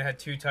Robinson had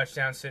 2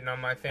 touchdowns sitting on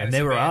my fantasy And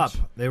they were bench.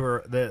 up. They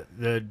were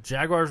the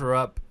Jaguars were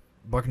up.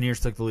 Buccaneers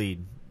took the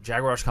lead.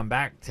 Jaguars come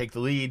back, take the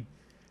lead,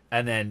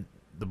 and then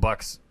the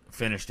Bucs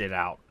finished it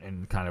out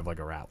in kind of like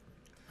a rout.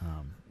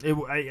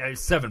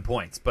 7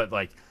 points, but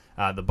like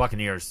the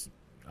Buccaneers,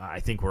 I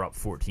think were up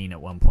 14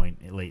 at one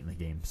point late in the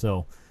game.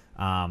 So,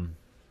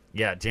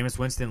 Jameis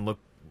Winston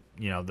looked.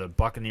 The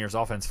Buccaneers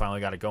offense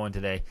finally got it going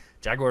today.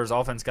 Jaguars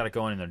offense got it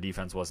going, and their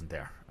defense wasn't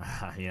there.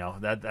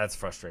 That's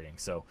frustrating.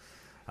 So,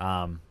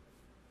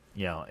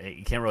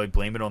 you can't really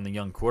blame it on the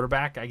young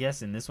quarterback, I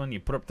guess. In this one, you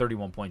put up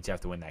 31 points, you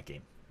have to win that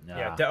game.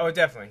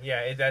 Definitely.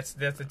 Yeah, that's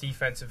a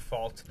defensive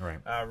fault,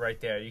 right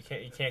there. You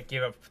can't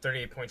give up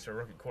 38 points to a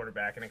rookie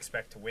quarterback and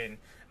expect to win.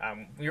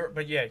 You're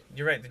right.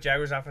 The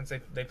Jaguars offense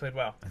they played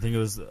well. I think it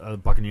was the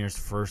Buccaneers'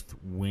 first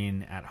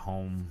win at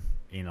home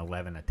in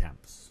 11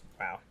 attempts.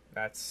 Wow,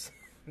 that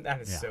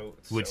is so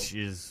which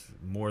is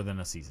more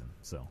than a season.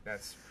 So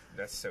that's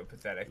so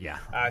pathetic. Yeah.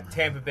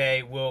 Tampa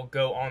Bay will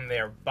go on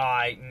their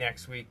bye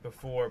next week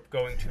before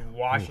going to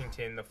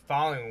Washington the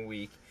following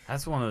week.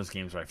 That's one of those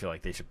games where I feel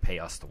like they should pay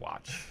us to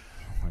watch.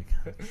 Like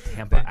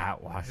Tampa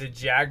at Washington. The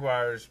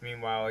Jaguars,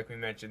 meanwhile, like we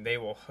mentioned, they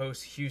will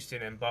host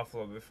Houston and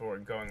Buffalo before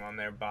going on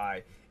their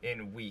bye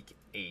in Week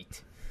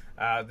 8.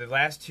 The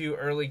last 2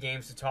 early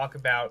games to talk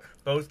about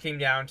both came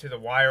down to the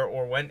wire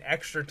or went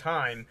extra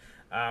time.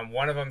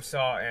 One of them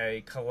saw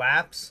a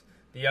collapse.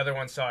 The other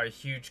one saw a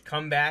huge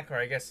comeback, or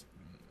I guess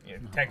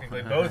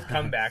technically both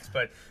comebacks,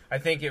 but I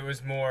think it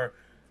was more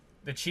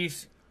the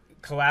Chiefs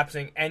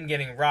collapsing and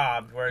getting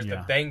robbed, whereas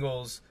the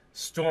Bengals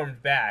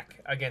stormed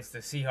back against the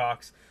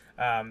Seahawks.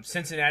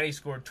 Cincinnati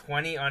scored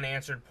 20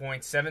 unanswered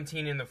points,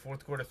 17 in the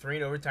fourth quarter, 3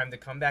 in overtime to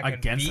come back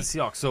against and beat the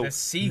Seahawks. So the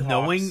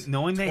Seahawks,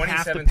 knowing they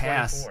have to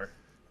pass,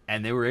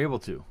 and they were able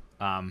to.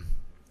 How's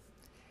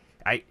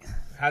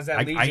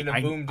that Legion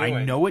of Boom doing?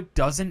 I know it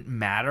doesn't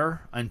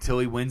matter until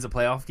he wins a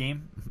playoff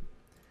game,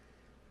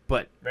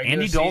 but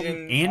Andy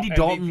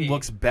Dalton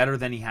looks better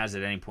than he has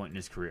at any point in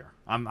his career.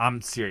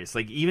 I'm serious.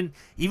 Like even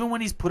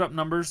when he's put up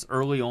numbers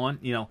early on,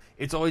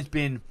 it's always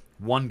been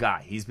one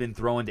guy. He's been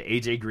throwing to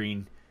AJ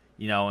Green,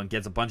 and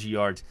gets a bunch of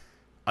yards.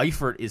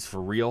 Eifert is for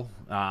real.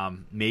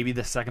 Maybe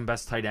the second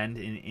best tight end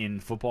in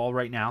football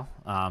right now,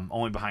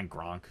 only behind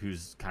Gronk,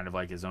 who's kind of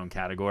like his own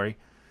category.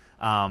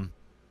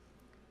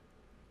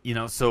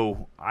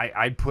 So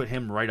I'd put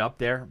him right up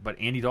there. But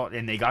Andy Dalton,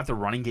 and they got the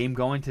running game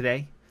going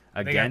today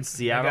against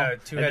Seattle.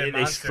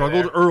 They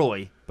struggled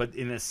early, but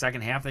in the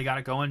second half they got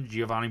it going.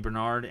 Giovanni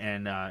Bernard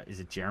and is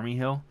it Jeremy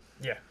Hill?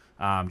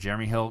 Yeah.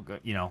 Jeremy Hill,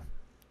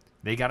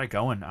 they got it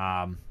going.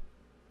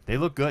 They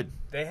look good.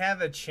 They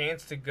have a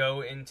chance to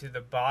go into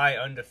the bye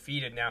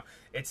undefeated. Now,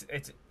 it's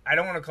I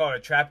don't want to call it a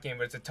trap game,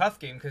 but it's a tough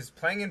game because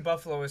playing in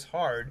Buffalo is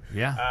hard.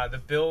 Yeah. The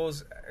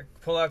Bills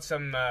pull out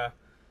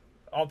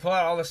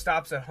all the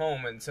stops at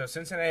home, and so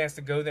Cincinnati has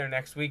to go there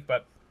next week.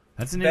 But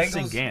that's an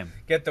interesting game.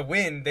 Get the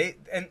win.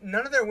 And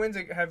none of their wins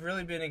have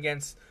really been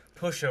against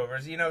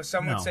pushovers.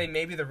 Some would say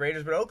maybe the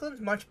Raiders, but Oakland's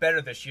much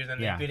better this year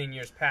than they've been in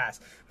years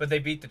past. But they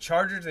beat the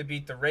Chargers, they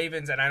beat the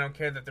Ravens, and I don't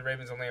care that the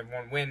Ravens only have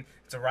 1 win.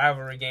 It's a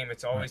rivalry game.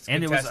 It's always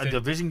and contested. It was a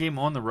division game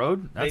on the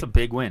road. That's a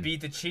big win.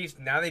 Beat the Chiefs.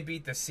 Now they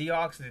beat the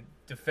Seahawks,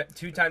 the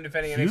 2-time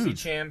defending NFC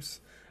champs.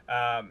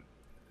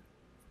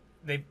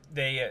 They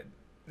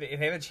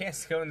have a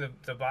chance to go in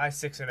the bye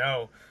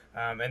 6-0.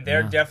 And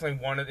they're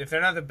definitely one of. If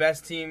they're not the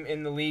best team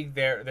in the league,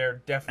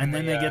 they're definitely. And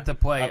then they get to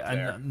play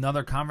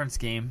another conference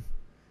game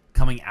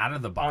coming out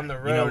of the bye on the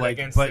road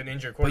against an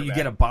injured quarterback. But you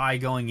get a bye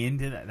going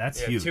into that. That's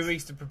huge. 2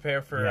 weeks to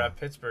prepare for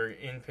Pittsburgh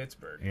in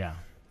Pittsburgh. Yeah.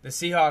 The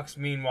Seahawks,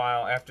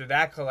 meanwhile, after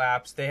that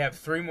collapse, they have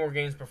 3 more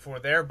games before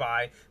their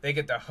bye. They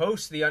get to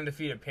host the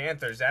undefeated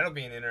Panthers. That'll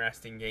be an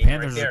interesting game.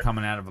 Panthers right there. are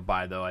coming out of a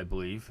bye, though, I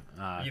believe.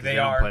 They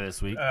don't are. Play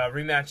this week.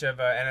 Rematch of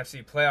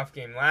NFC playoff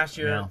game last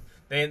year. Yeah.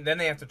 Then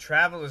they have to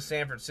travel to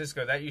San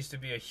Francisco. That used to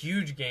be a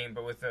huge game,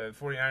 but with the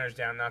 49ers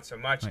down, not so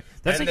much. Right.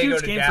 That's a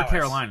huge game for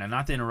Carolina.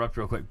 Not to interrupt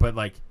real quick, but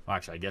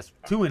actually, I guess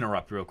to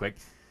interrupt real quick.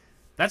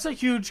 That's a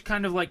huge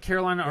kind of like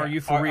Carolina. Yeah. Are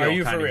you for real? Are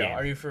you kind for of real? Game.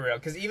 Are you for real?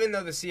 Because even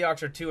though the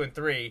Seahawks are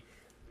 2-3,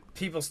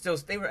 people still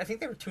I think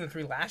they were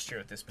 2-3 last year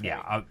at this point.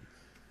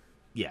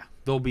 Yeah,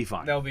 they'll be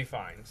fine. They'll be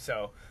fine.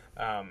 So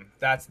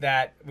that's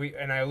that.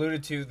 I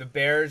alluded to the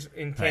Bears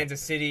in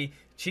Kansas City.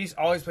 Chiefs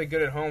always play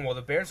good at home. Well,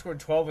 the Bears scored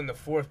 12 in the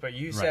fourth, but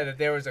you said that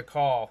there was a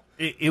call.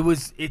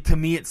 It to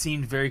me, it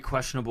seemed very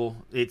questionable.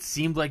 It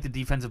seemed like the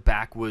defensive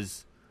back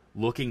was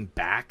looking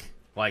back,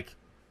 like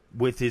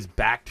with his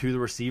back to the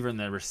receiver, and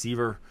the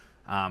receiver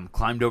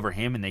climbed over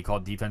him, and they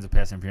called defensive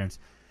pass interference.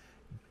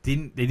 They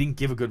didn't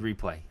give a good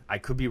replay. I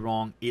could be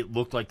wrong. It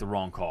looked like the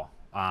wrong call.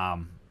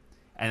 And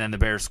then the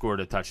Bears scored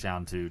a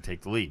touchdown to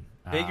take the lead.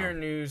 Bigger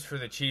news for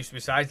the Chiefs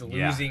besides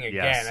losing again.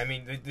 Yes. I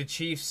mean, the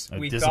Chiefs.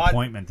 We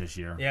disappointment thought, this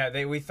year.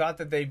 Yeah, we thought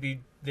that they'd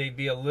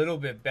be a little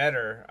bit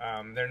better.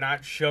 They're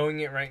not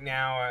showing it right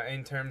now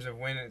in terms of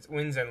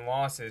wins and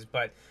losses,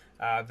 but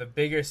The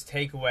biggest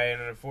takeaway,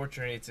 and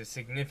unfortunately it's a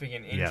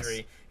significant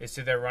injury, is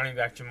to their running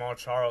back Jamal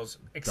Charles,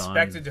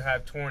 expected to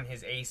have torn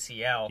his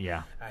ACL.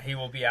 Yeah. He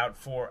will be out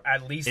for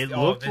at least It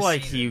all looked of this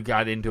like season. he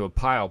got into a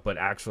pile, but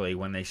actually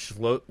when they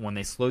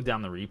slowed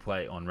down the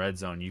replay on red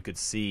zone, you could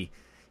see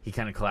he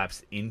kind of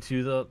collapsed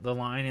into the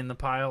line in the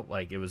pile.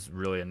 Like, it was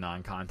really a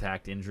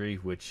non-contact injury,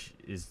 which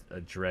is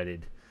a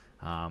dreaded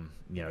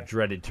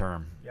dreaded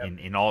term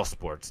in all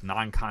sports.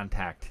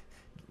 Non-contact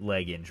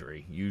leg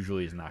injury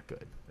usually is not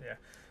good.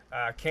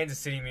 Yeah. Kansas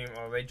City,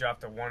 meanwhile, they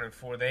dropped to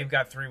 1-4. They've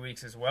got 3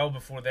 weeks as well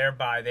before their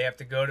bye. They have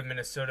to go to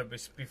Minnesota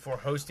before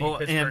hosting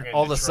Pittsburgh and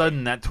all Detroit. of a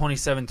sudden, that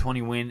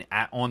 27-20 win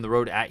on the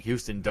road at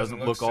Houston doesn't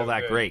look all so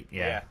that good. great.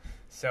 Yeah.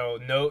 So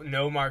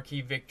no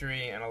marquee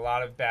victory and a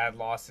lot of bad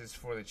losses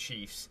for the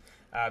Chiefs.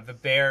 The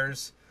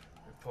Bears,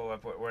 pull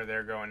up where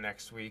they're going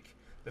next week.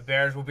 The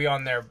Bears will be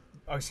on their.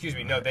 Oh, excuse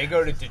me. No, they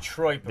go to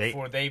Detroit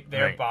before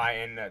their bye,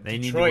 and they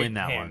Detroit need to win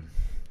that one.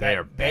 They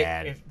are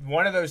bad. If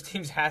one of those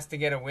teams has to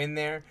get a win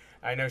there.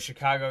 I know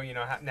Chicago,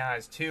 now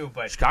has 2,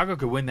 but Chicago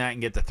could win that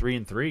and get to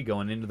 3-3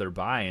 going into their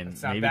bye and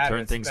maybe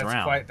turn things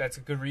around. That's a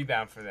good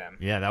rebound for them.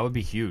 Yeah, that would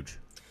be huge.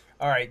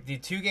 All right, the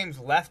 2 games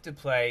left to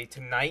play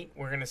tonight.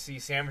 We're going to see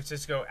San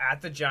Francisco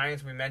at the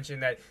Giants. We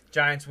mentioned that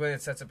Giants win.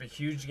 It sets up a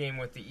huge game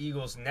with the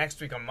Eagles next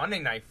week on Monday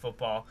Night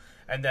Football.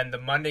 And then the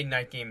Monday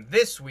night game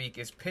this week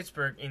is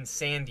Pittsburgh in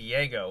San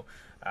Diego.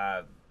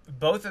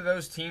 Both of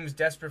those teams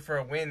desperate for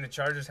a win. The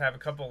Chargers have a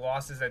couple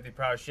losses that they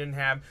probably shouldn't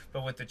have.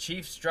 But with the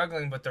Chiefs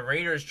struggling, but the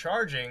Raiders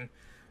charging,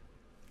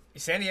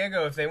 San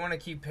Diego, if they want to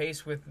keep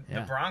pace with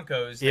the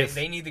Broncos,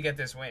 they need to get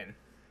this win.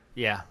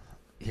 Yeah.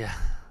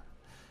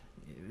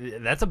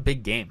 That's a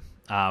big game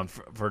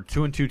for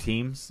 2-2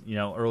 teams.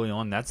 Early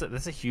on, that's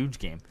a huge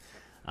game.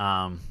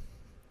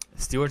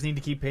 Steelers need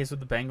to keep pace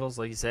with the Bengals,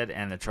 like you said,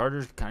 and the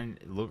Chargers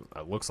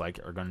looks like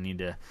are going to need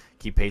to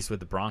keep pace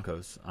with the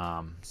Broncos.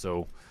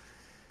 So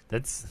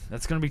that's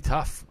going to be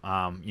tough.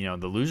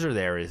 The loser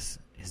there is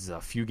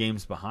a few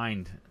games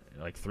behind,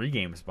 like 3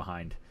 games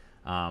behind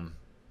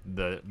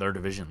their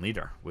division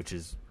leader, which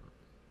is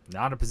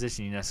not a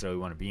position you necessarily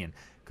want to be in,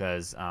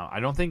 because I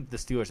don't think the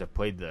Steelers have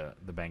played the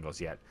Bengals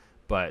yet.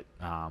 But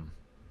I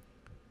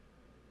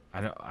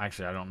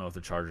don't know if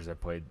the Chargers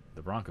have played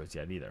the Broncos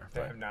yet either.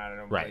 They have not. I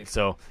don't right. believe.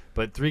 So,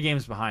 but 3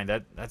 games behind,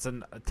 that's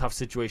a tough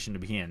situation to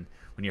be in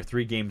when you're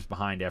 3 games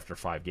behind after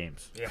 5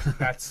 games. Yeah,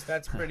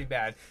 that's pretty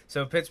bad.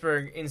 So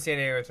Pittsburgh in San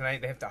Diego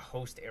tonight. They have to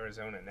host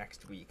Arizona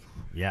next week.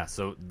 Yeah.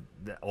 So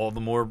all the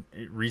more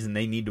reason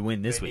they need to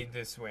win this week. They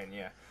need this win.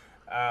 Yeah.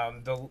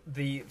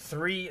 The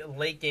 3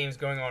 late games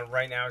going on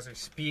right now as we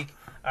speak.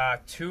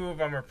 2 of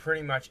them are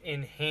pretty much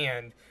in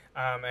hand.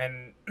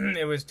 And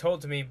it was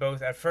told to me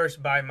both at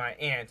first by my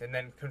aunt and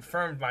then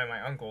confirmed by my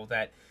uncle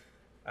that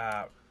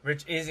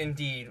Rich is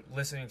indeed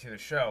listening to the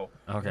show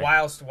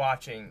whilst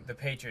watching the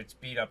Patriots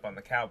beat up on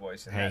the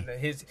Cowboys. And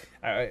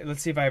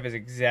let's see if I have his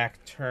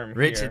exact term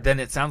Rich, here. then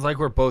it sounds like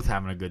we're both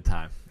having a good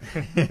time.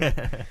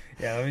 Yeah,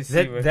 let me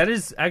see. That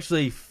is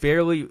actually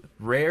fairly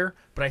rare,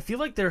 but I feel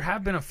like there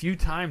have been a few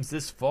times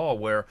this fall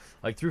where,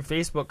 like through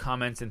Facebook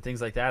comments and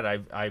things like that,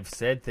 I've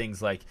said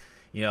things like,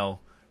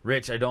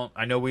 Rich,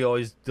 I know we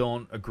always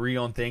don't agree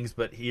on things,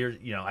 but here,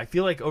 I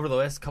feel like over the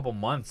last couple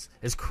months,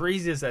 as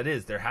crazy as that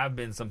is, there have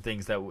been some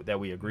things that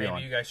we agree on.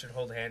 Maybe you guys should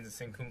hold hands and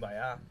sing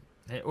Kumbaya.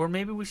 Or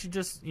maybe we should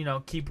just,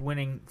 keep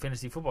winning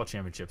fantasy football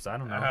championships. I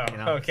don't know.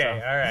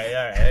 Okay, all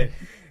right.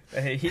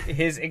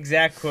 His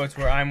exact quotes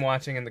were, "I'm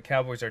watching and the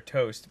Cowboys are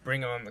toast.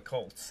 Bring on the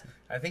Colts."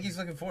 I think he's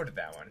looking forward to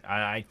that one.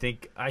 I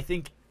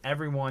think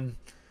everyone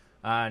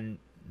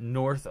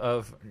north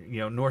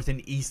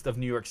and east of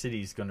New York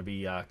City is going to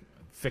be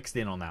fixed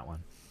in on that one.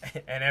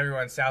 And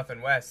everyone south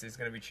and west is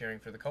going to be cheering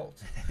for the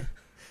Colts.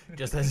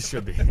 Just as it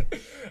should be.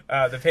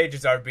 The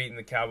Patriots are beating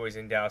the Cowboys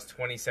in Dallas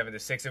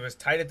 27-6. It was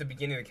tight at the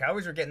beginning. The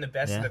Cowboys were getting the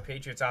best of the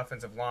Patriots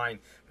offensive line,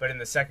 but in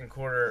the second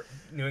quarter,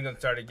 New England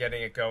started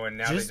getting it going.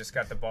 Now they just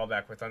got the ball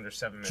back with under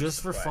 7 minutes.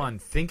 Just for fun,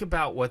 think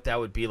about what that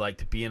would be like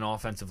to be an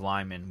offensive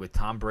lineman with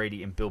Tom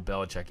Brady and Bill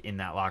Belichick in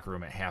that locker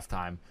room at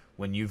halftime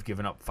when you've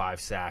given up 5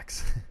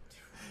 sacks.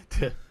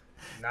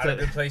 Not a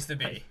good place to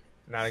be.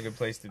 Not a good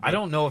place to be. I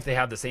don't know if they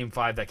have the same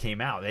 5 that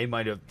came out. They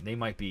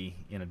might be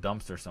in a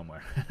dumpster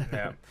somewhere.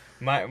 Yeah.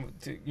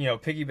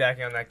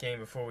 Piggybacking on that game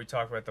before we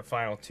talk about the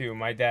final 2,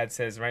 my dad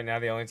says right now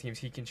the only teams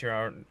he can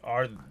cheer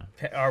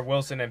are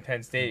Wilson and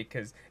Penn State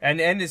and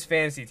his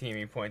fantasy team,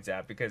 he points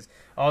out, because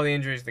all the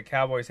injuries the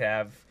Cowboys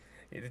have,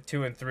 the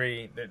 2 and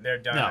 3, they're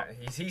done. No.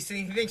 He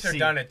thinks they're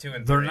done at 2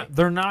 and 3.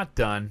 They're not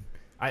done.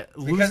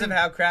 Because of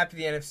how crappy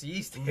the NFC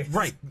East is.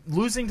 Right.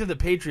 Losing to the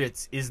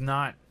Patriots is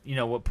not,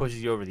 what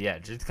pushes you over the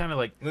edge. It's kind of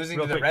like losing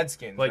to the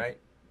Redskins, right?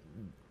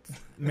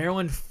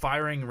 Maryland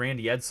firing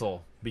Randy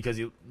Edsall because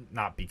he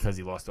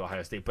lost to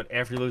Ohio State, but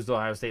after you lose to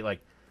Ohio State,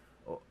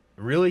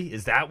 really?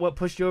 Is that what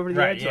pushed you over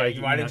the edge?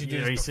 Yeah. Why didn't you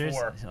do this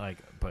before?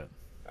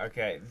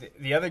 Okay,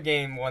 the other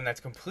game, one that's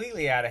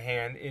completely out of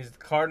hand, is the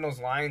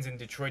Cardinals-Lions in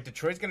Detroit.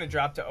 Detroit's going to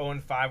drop to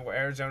 0-5, where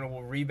Arizona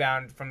will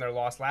rebound from their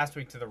loss last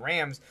week to the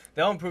Rams.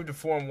 They'll improve to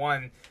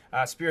 4-1,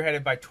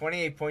 spearheaded by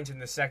 28 points in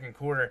the second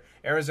quarter.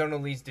 Arizona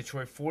leads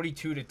Detroit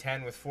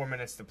 42-10 with 4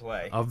 minutes to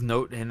play. Of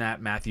note in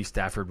that, Matthew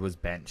Stafford was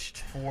benched.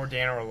 For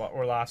Dan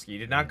Orlovsky. He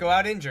did not go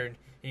out injured.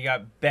 He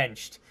got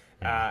benched.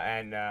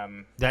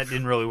 That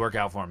didn't really work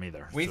out for him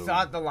either. We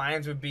thought the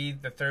Lions would be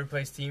the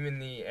third-place team in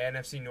the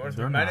NFC North.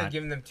 They're We might not. have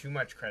given them too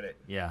much credit.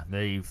 Yeah,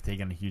 they've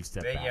taken a huge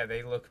step back. Yeah,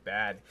 they look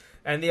bad.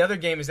 And the other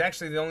game is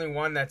actually the only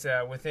one that's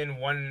within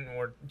 1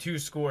 or 2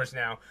 scores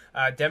now.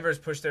 Denver's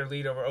pushed their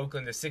lead over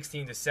Oakland to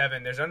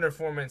 16-7. There's under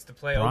 4 minutes to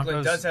play.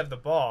 Oakland does have the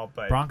ball,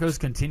 but Broncos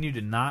continue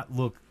to not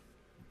look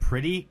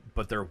pretty,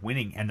 but they're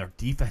winning, and their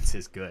defense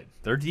is good.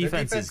 Their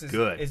defense is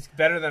good. It's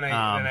better than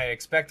I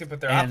expected, but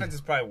their offense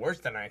is probably worse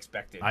than I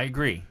expected. I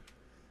agree.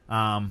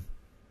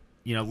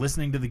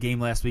 Listening to the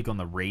game last week on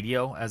the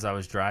radio as I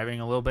was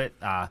driving a little bit,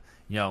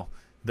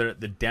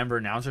 the Denver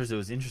announcers, it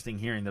was interesting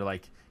hearing. They're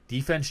like,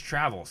 defense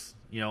travels,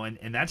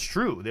 and that's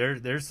true.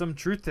 There's some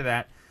truth to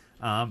that.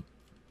 And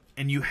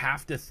you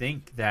have to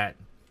think that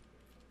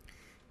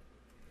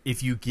if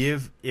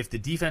the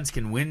defense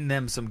can win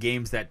them some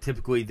games that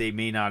typically they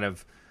may not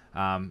have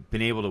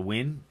been able to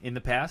win in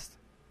the past,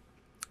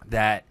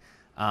 that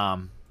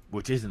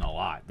which isn't a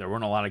lot. There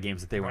weren't a lot of games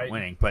that they weren't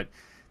winning, but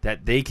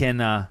that they can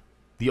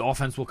the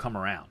offense will come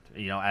around,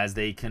 as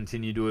they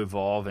continue to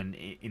evolve and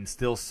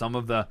instill some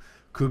of the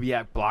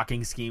Kubiak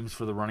blocking schemes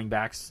for the running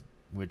backs,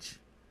 which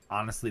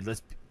honestly,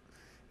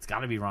 it's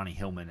got to be Ronnie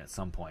Hillman at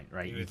some point,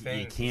 right?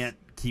 You can't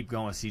keep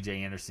going with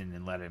C.J. Anderson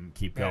and let him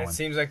keep going. It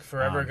seems like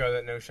forever ago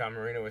that Noshawn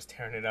Marino was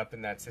tearing it up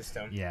in that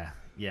system.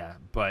 Yeah,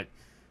 but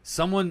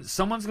someone's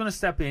going to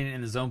step in,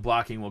 and the zone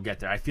blocking will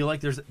get there. I feel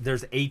like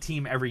there's a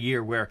team every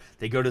year where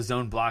they go to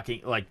zone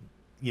blocking, like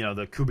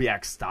the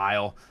Kubiak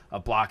style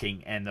of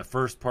blocking, and the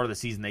first part of the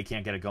season they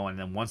can't get it going. And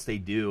then once they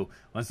do,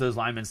 once those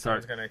linemen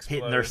start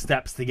hitting their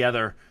steps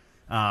together,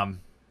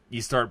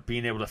 you start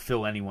being able to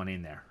fill anyone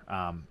in there.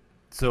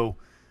 So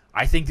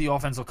I think the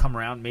offense will come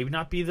around. Maybe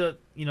not be the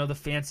the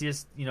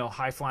fanciest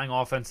high flying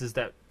offenses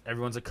that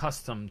everyone's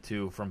accustomed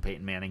to from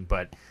Peyton Manning,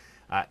 but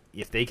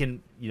if they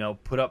can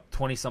put up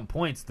 20-some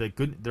points, their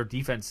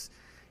defense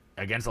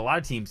against a lot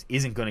of teams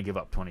isn't going to give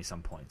up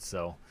 20-some points.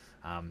 So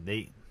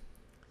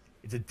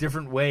it's a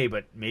different way,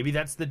 but maybe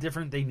that's the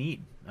different they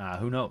need.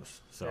 Who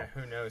knows? So yeah,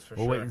 who knows for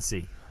we'll sure. wait and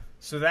see.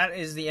 So that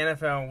is the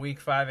NFL Week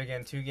 5.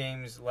 Again, 2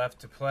 games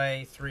left to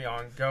play, 3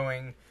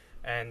 ongoing,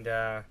 and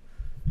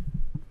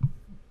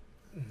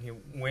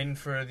you win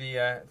for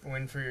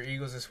your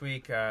Eagles this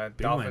week.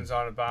 Dolphins win.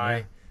 on a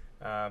bye.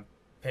 Yeah.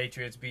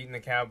 Patriots beating the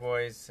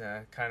Cowboys,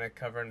 kind of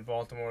covering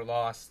Baltimore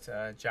lost.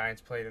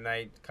 Giants play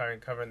tonight,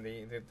 covering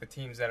the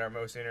teams that are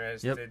most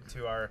interested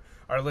to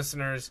our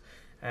listeners.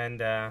 And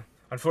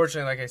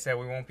unfortunately, like I said,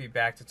 we won't be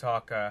back to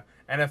talk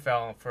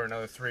NFL for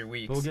another 3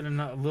 weeks. We'll get a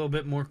little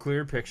bit more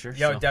clear picture.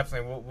 Yeah,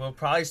 definitely. We'll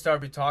probably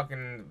start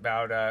talking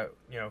about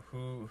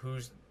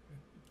who's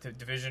the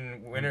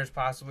division winners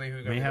possibly,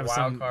 who's going to be the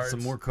wild cards.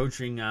 Some more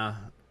coaching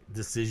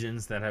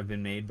decisions that have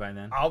been made by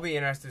then. I'll be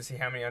interested to see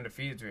how many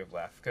undefeateds we have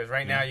left, because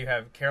right now you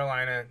have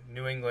Carolina,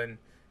 New England,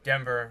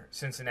 Denver,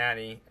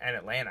 Cincinnati, and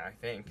Atlanta, I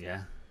think.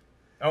 Yeah.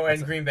 Oh,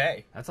 and Green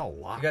Bay. That's a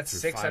lot. You got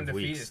 6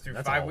 undefeated through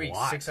 5 weeks.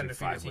 6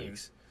 undefeated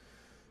teams.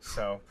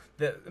 So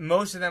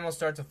most of them will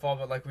start to fall,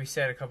 but like we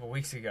said a couple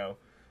weeks ago,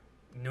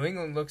 New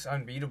England looks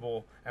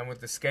unbeatable, and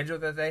with the schedule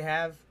that they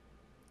have,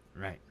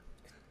 right.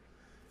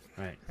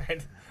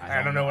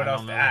 I don't know what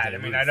else to add. I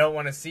mean, I don't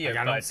want to see it.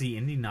 I don't see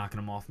Indy knocking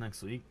them off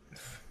next week.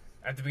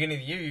 At the beginning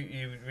of the year,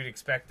 you would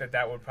expect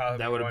that would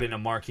probably have been a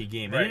marquee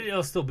game. Right.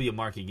 It'll still be a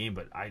marquee game,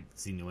 but I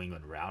see New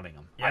England routing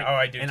them. Yeah,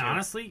 I do. And too.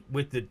 honestly,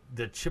 with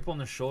the chip on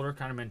the shoulder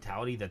kind of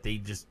mentality that they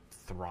just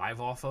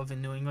thrive off of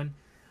in New England,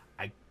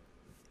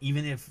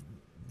 even if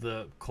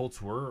the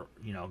Colts were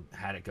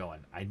had it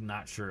going, I'm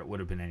not sure it would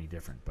have been any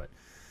different. But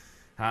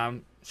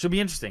should be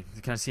interesting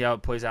to kind of see how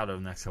it plays out over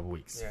the next couple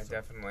weeks. Yeah,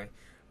 definitely.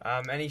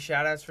 Any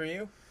shout-outs for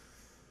you?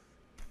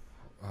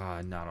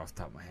 Not off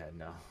the top of my head,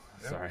 no.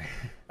 Sorry.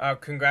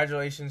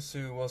 Congratulations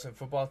to Wilson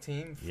football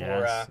team for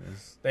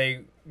yes.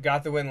 They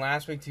got the win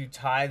last week to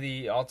tie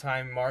the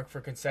all-time mark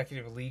for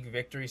consecutive league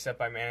victories set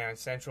by Manhattan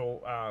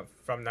Central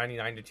from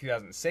 99 to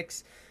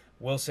 2006.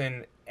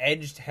 Wilson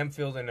edged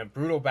Hempfield in a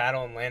brutal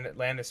battle in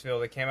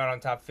Landisville. They came out on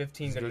top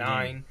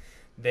 15-9.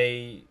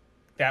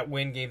 That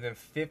win gave them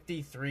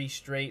 53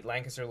 straight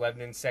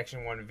Lancaster-Lebanon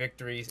Section 1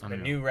 victories, the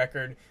new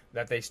record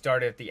that they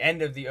started at the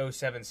end of the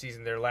 2007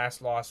 season. Their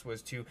last loss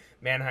was to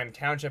Manheim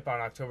Township on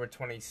October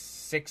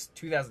 26,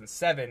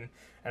 2007,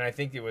 and I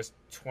think it was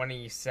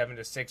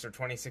 27-6 or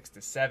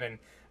 26-7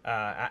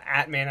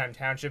 at Manheim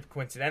Township.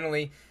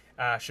 Coincidentally,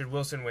 should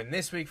Wilson win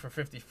this week for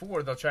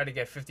 54, they'll try to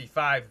get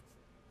 55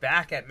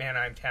 back at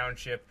Manheim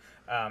Township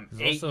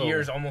 8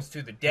 years almost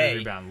to the day.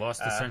 Rebound.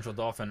 Lost to Central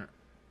Dauphin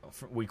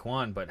week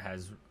 1, but I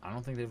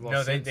don't think they've lost.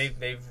 No, since.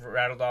 they've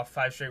rattled off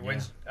 5 straight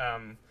wins,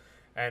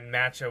 and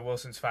match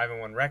Wilson's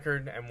 5-1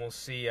 record, and we'll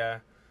see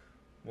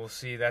we'll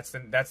see. That's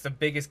the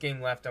biggest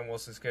game left on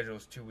Wilson's schedule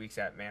is 2 weeks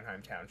at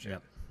Manheim Township.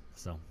 Yep.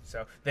 So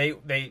they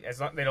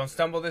as long they don't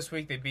stumble this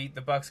week. They beat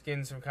the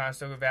Buckskins from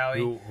Conestoga Valley,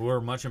 who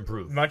are much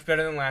improved, much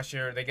better than last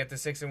year. They get to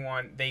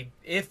 6-1. They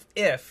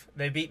if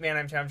they beat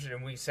Manheim Township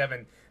in week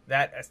 7,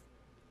 that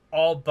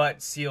all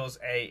but seals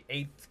a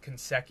 8th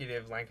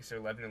consecutive Lancaster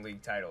Lebanon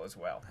League title as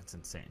well. That's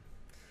insane.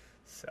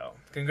 So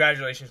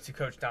congratulations to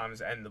Coach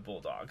Toms and the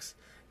Bulldogs,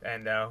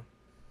 and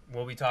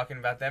we'll be talking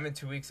about them in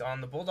 2 weeks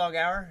on the Bulldog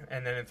Hour,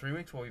 and then in 3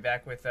 weeks we'll be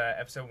back with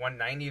episode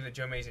 190 of the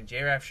Joe Mays and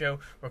J-Raff Show.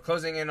 We're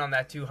closing in on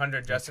that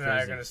 200. Justin and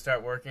I are going to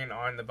start working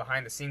on the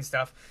behind-the-scenes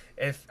stuff.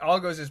 If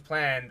all goes as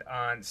planned,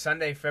 on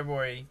Sunday,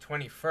 February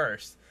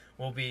 21st,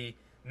 will be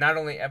not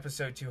only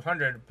episode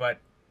 200, but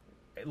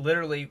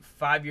literally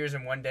 5 years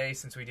and 1 day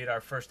since we did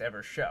our first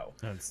ever show.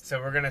 So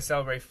we're going to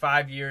celebrate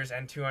 5 years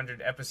and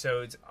 200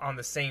 episodes on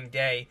the same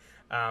day.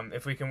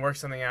 If we can work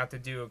something out to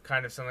do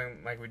kind of something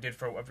like we did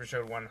for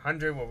episode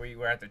 100 where we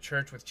were at the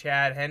church with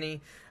Chad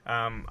Henney,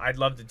 I'd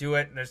love to do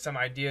it. There's some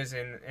ideas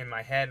in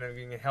my head, and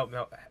we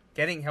can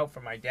getting help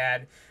from my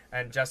dad,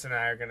 and Justin and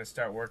I are going to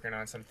start working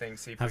on some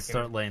things. See if we can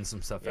start laying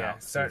some stuff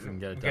out. Start see if we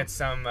can get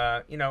some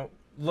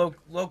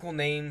local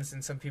names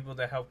and some people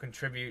to help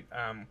contribute,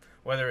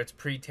 whether it's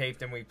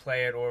pre-taped and we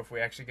play it, or if we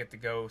actually get to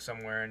go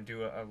somewhere and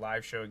do a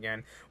live show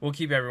again. We'll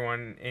keep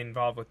everyone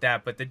involved with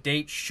that, but the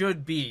date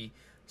should be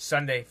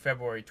Sunday,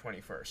 February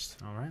 21st.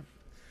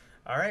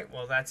 All right,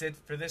 well, that's it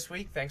for this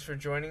week. Thanks for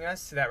joining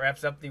us. That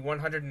wraps up the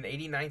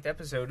 189th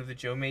episode of the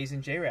Joe Mays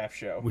and J-Raff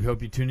Show. We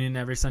hope you tune in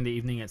every Sunday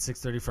evening at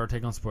 6:30 for our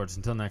Take on Sports.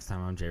 Until next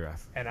time, I'm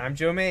J-Raff. And I'm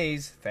Joe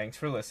Mays. Thanks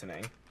for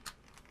listening.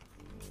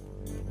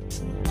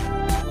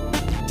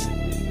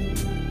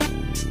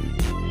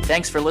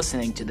 Thanks for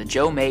listening to the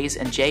Joe Mays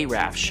and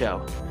J-Raff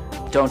Show.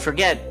 Don't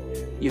forget,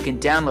 you can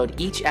download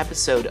each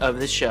episode of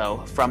the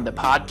show from the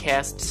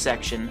podcast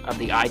section of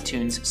the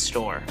iTunes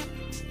Store.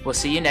 We'll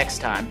see you next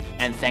time,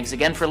 and thanks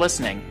again for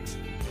listening.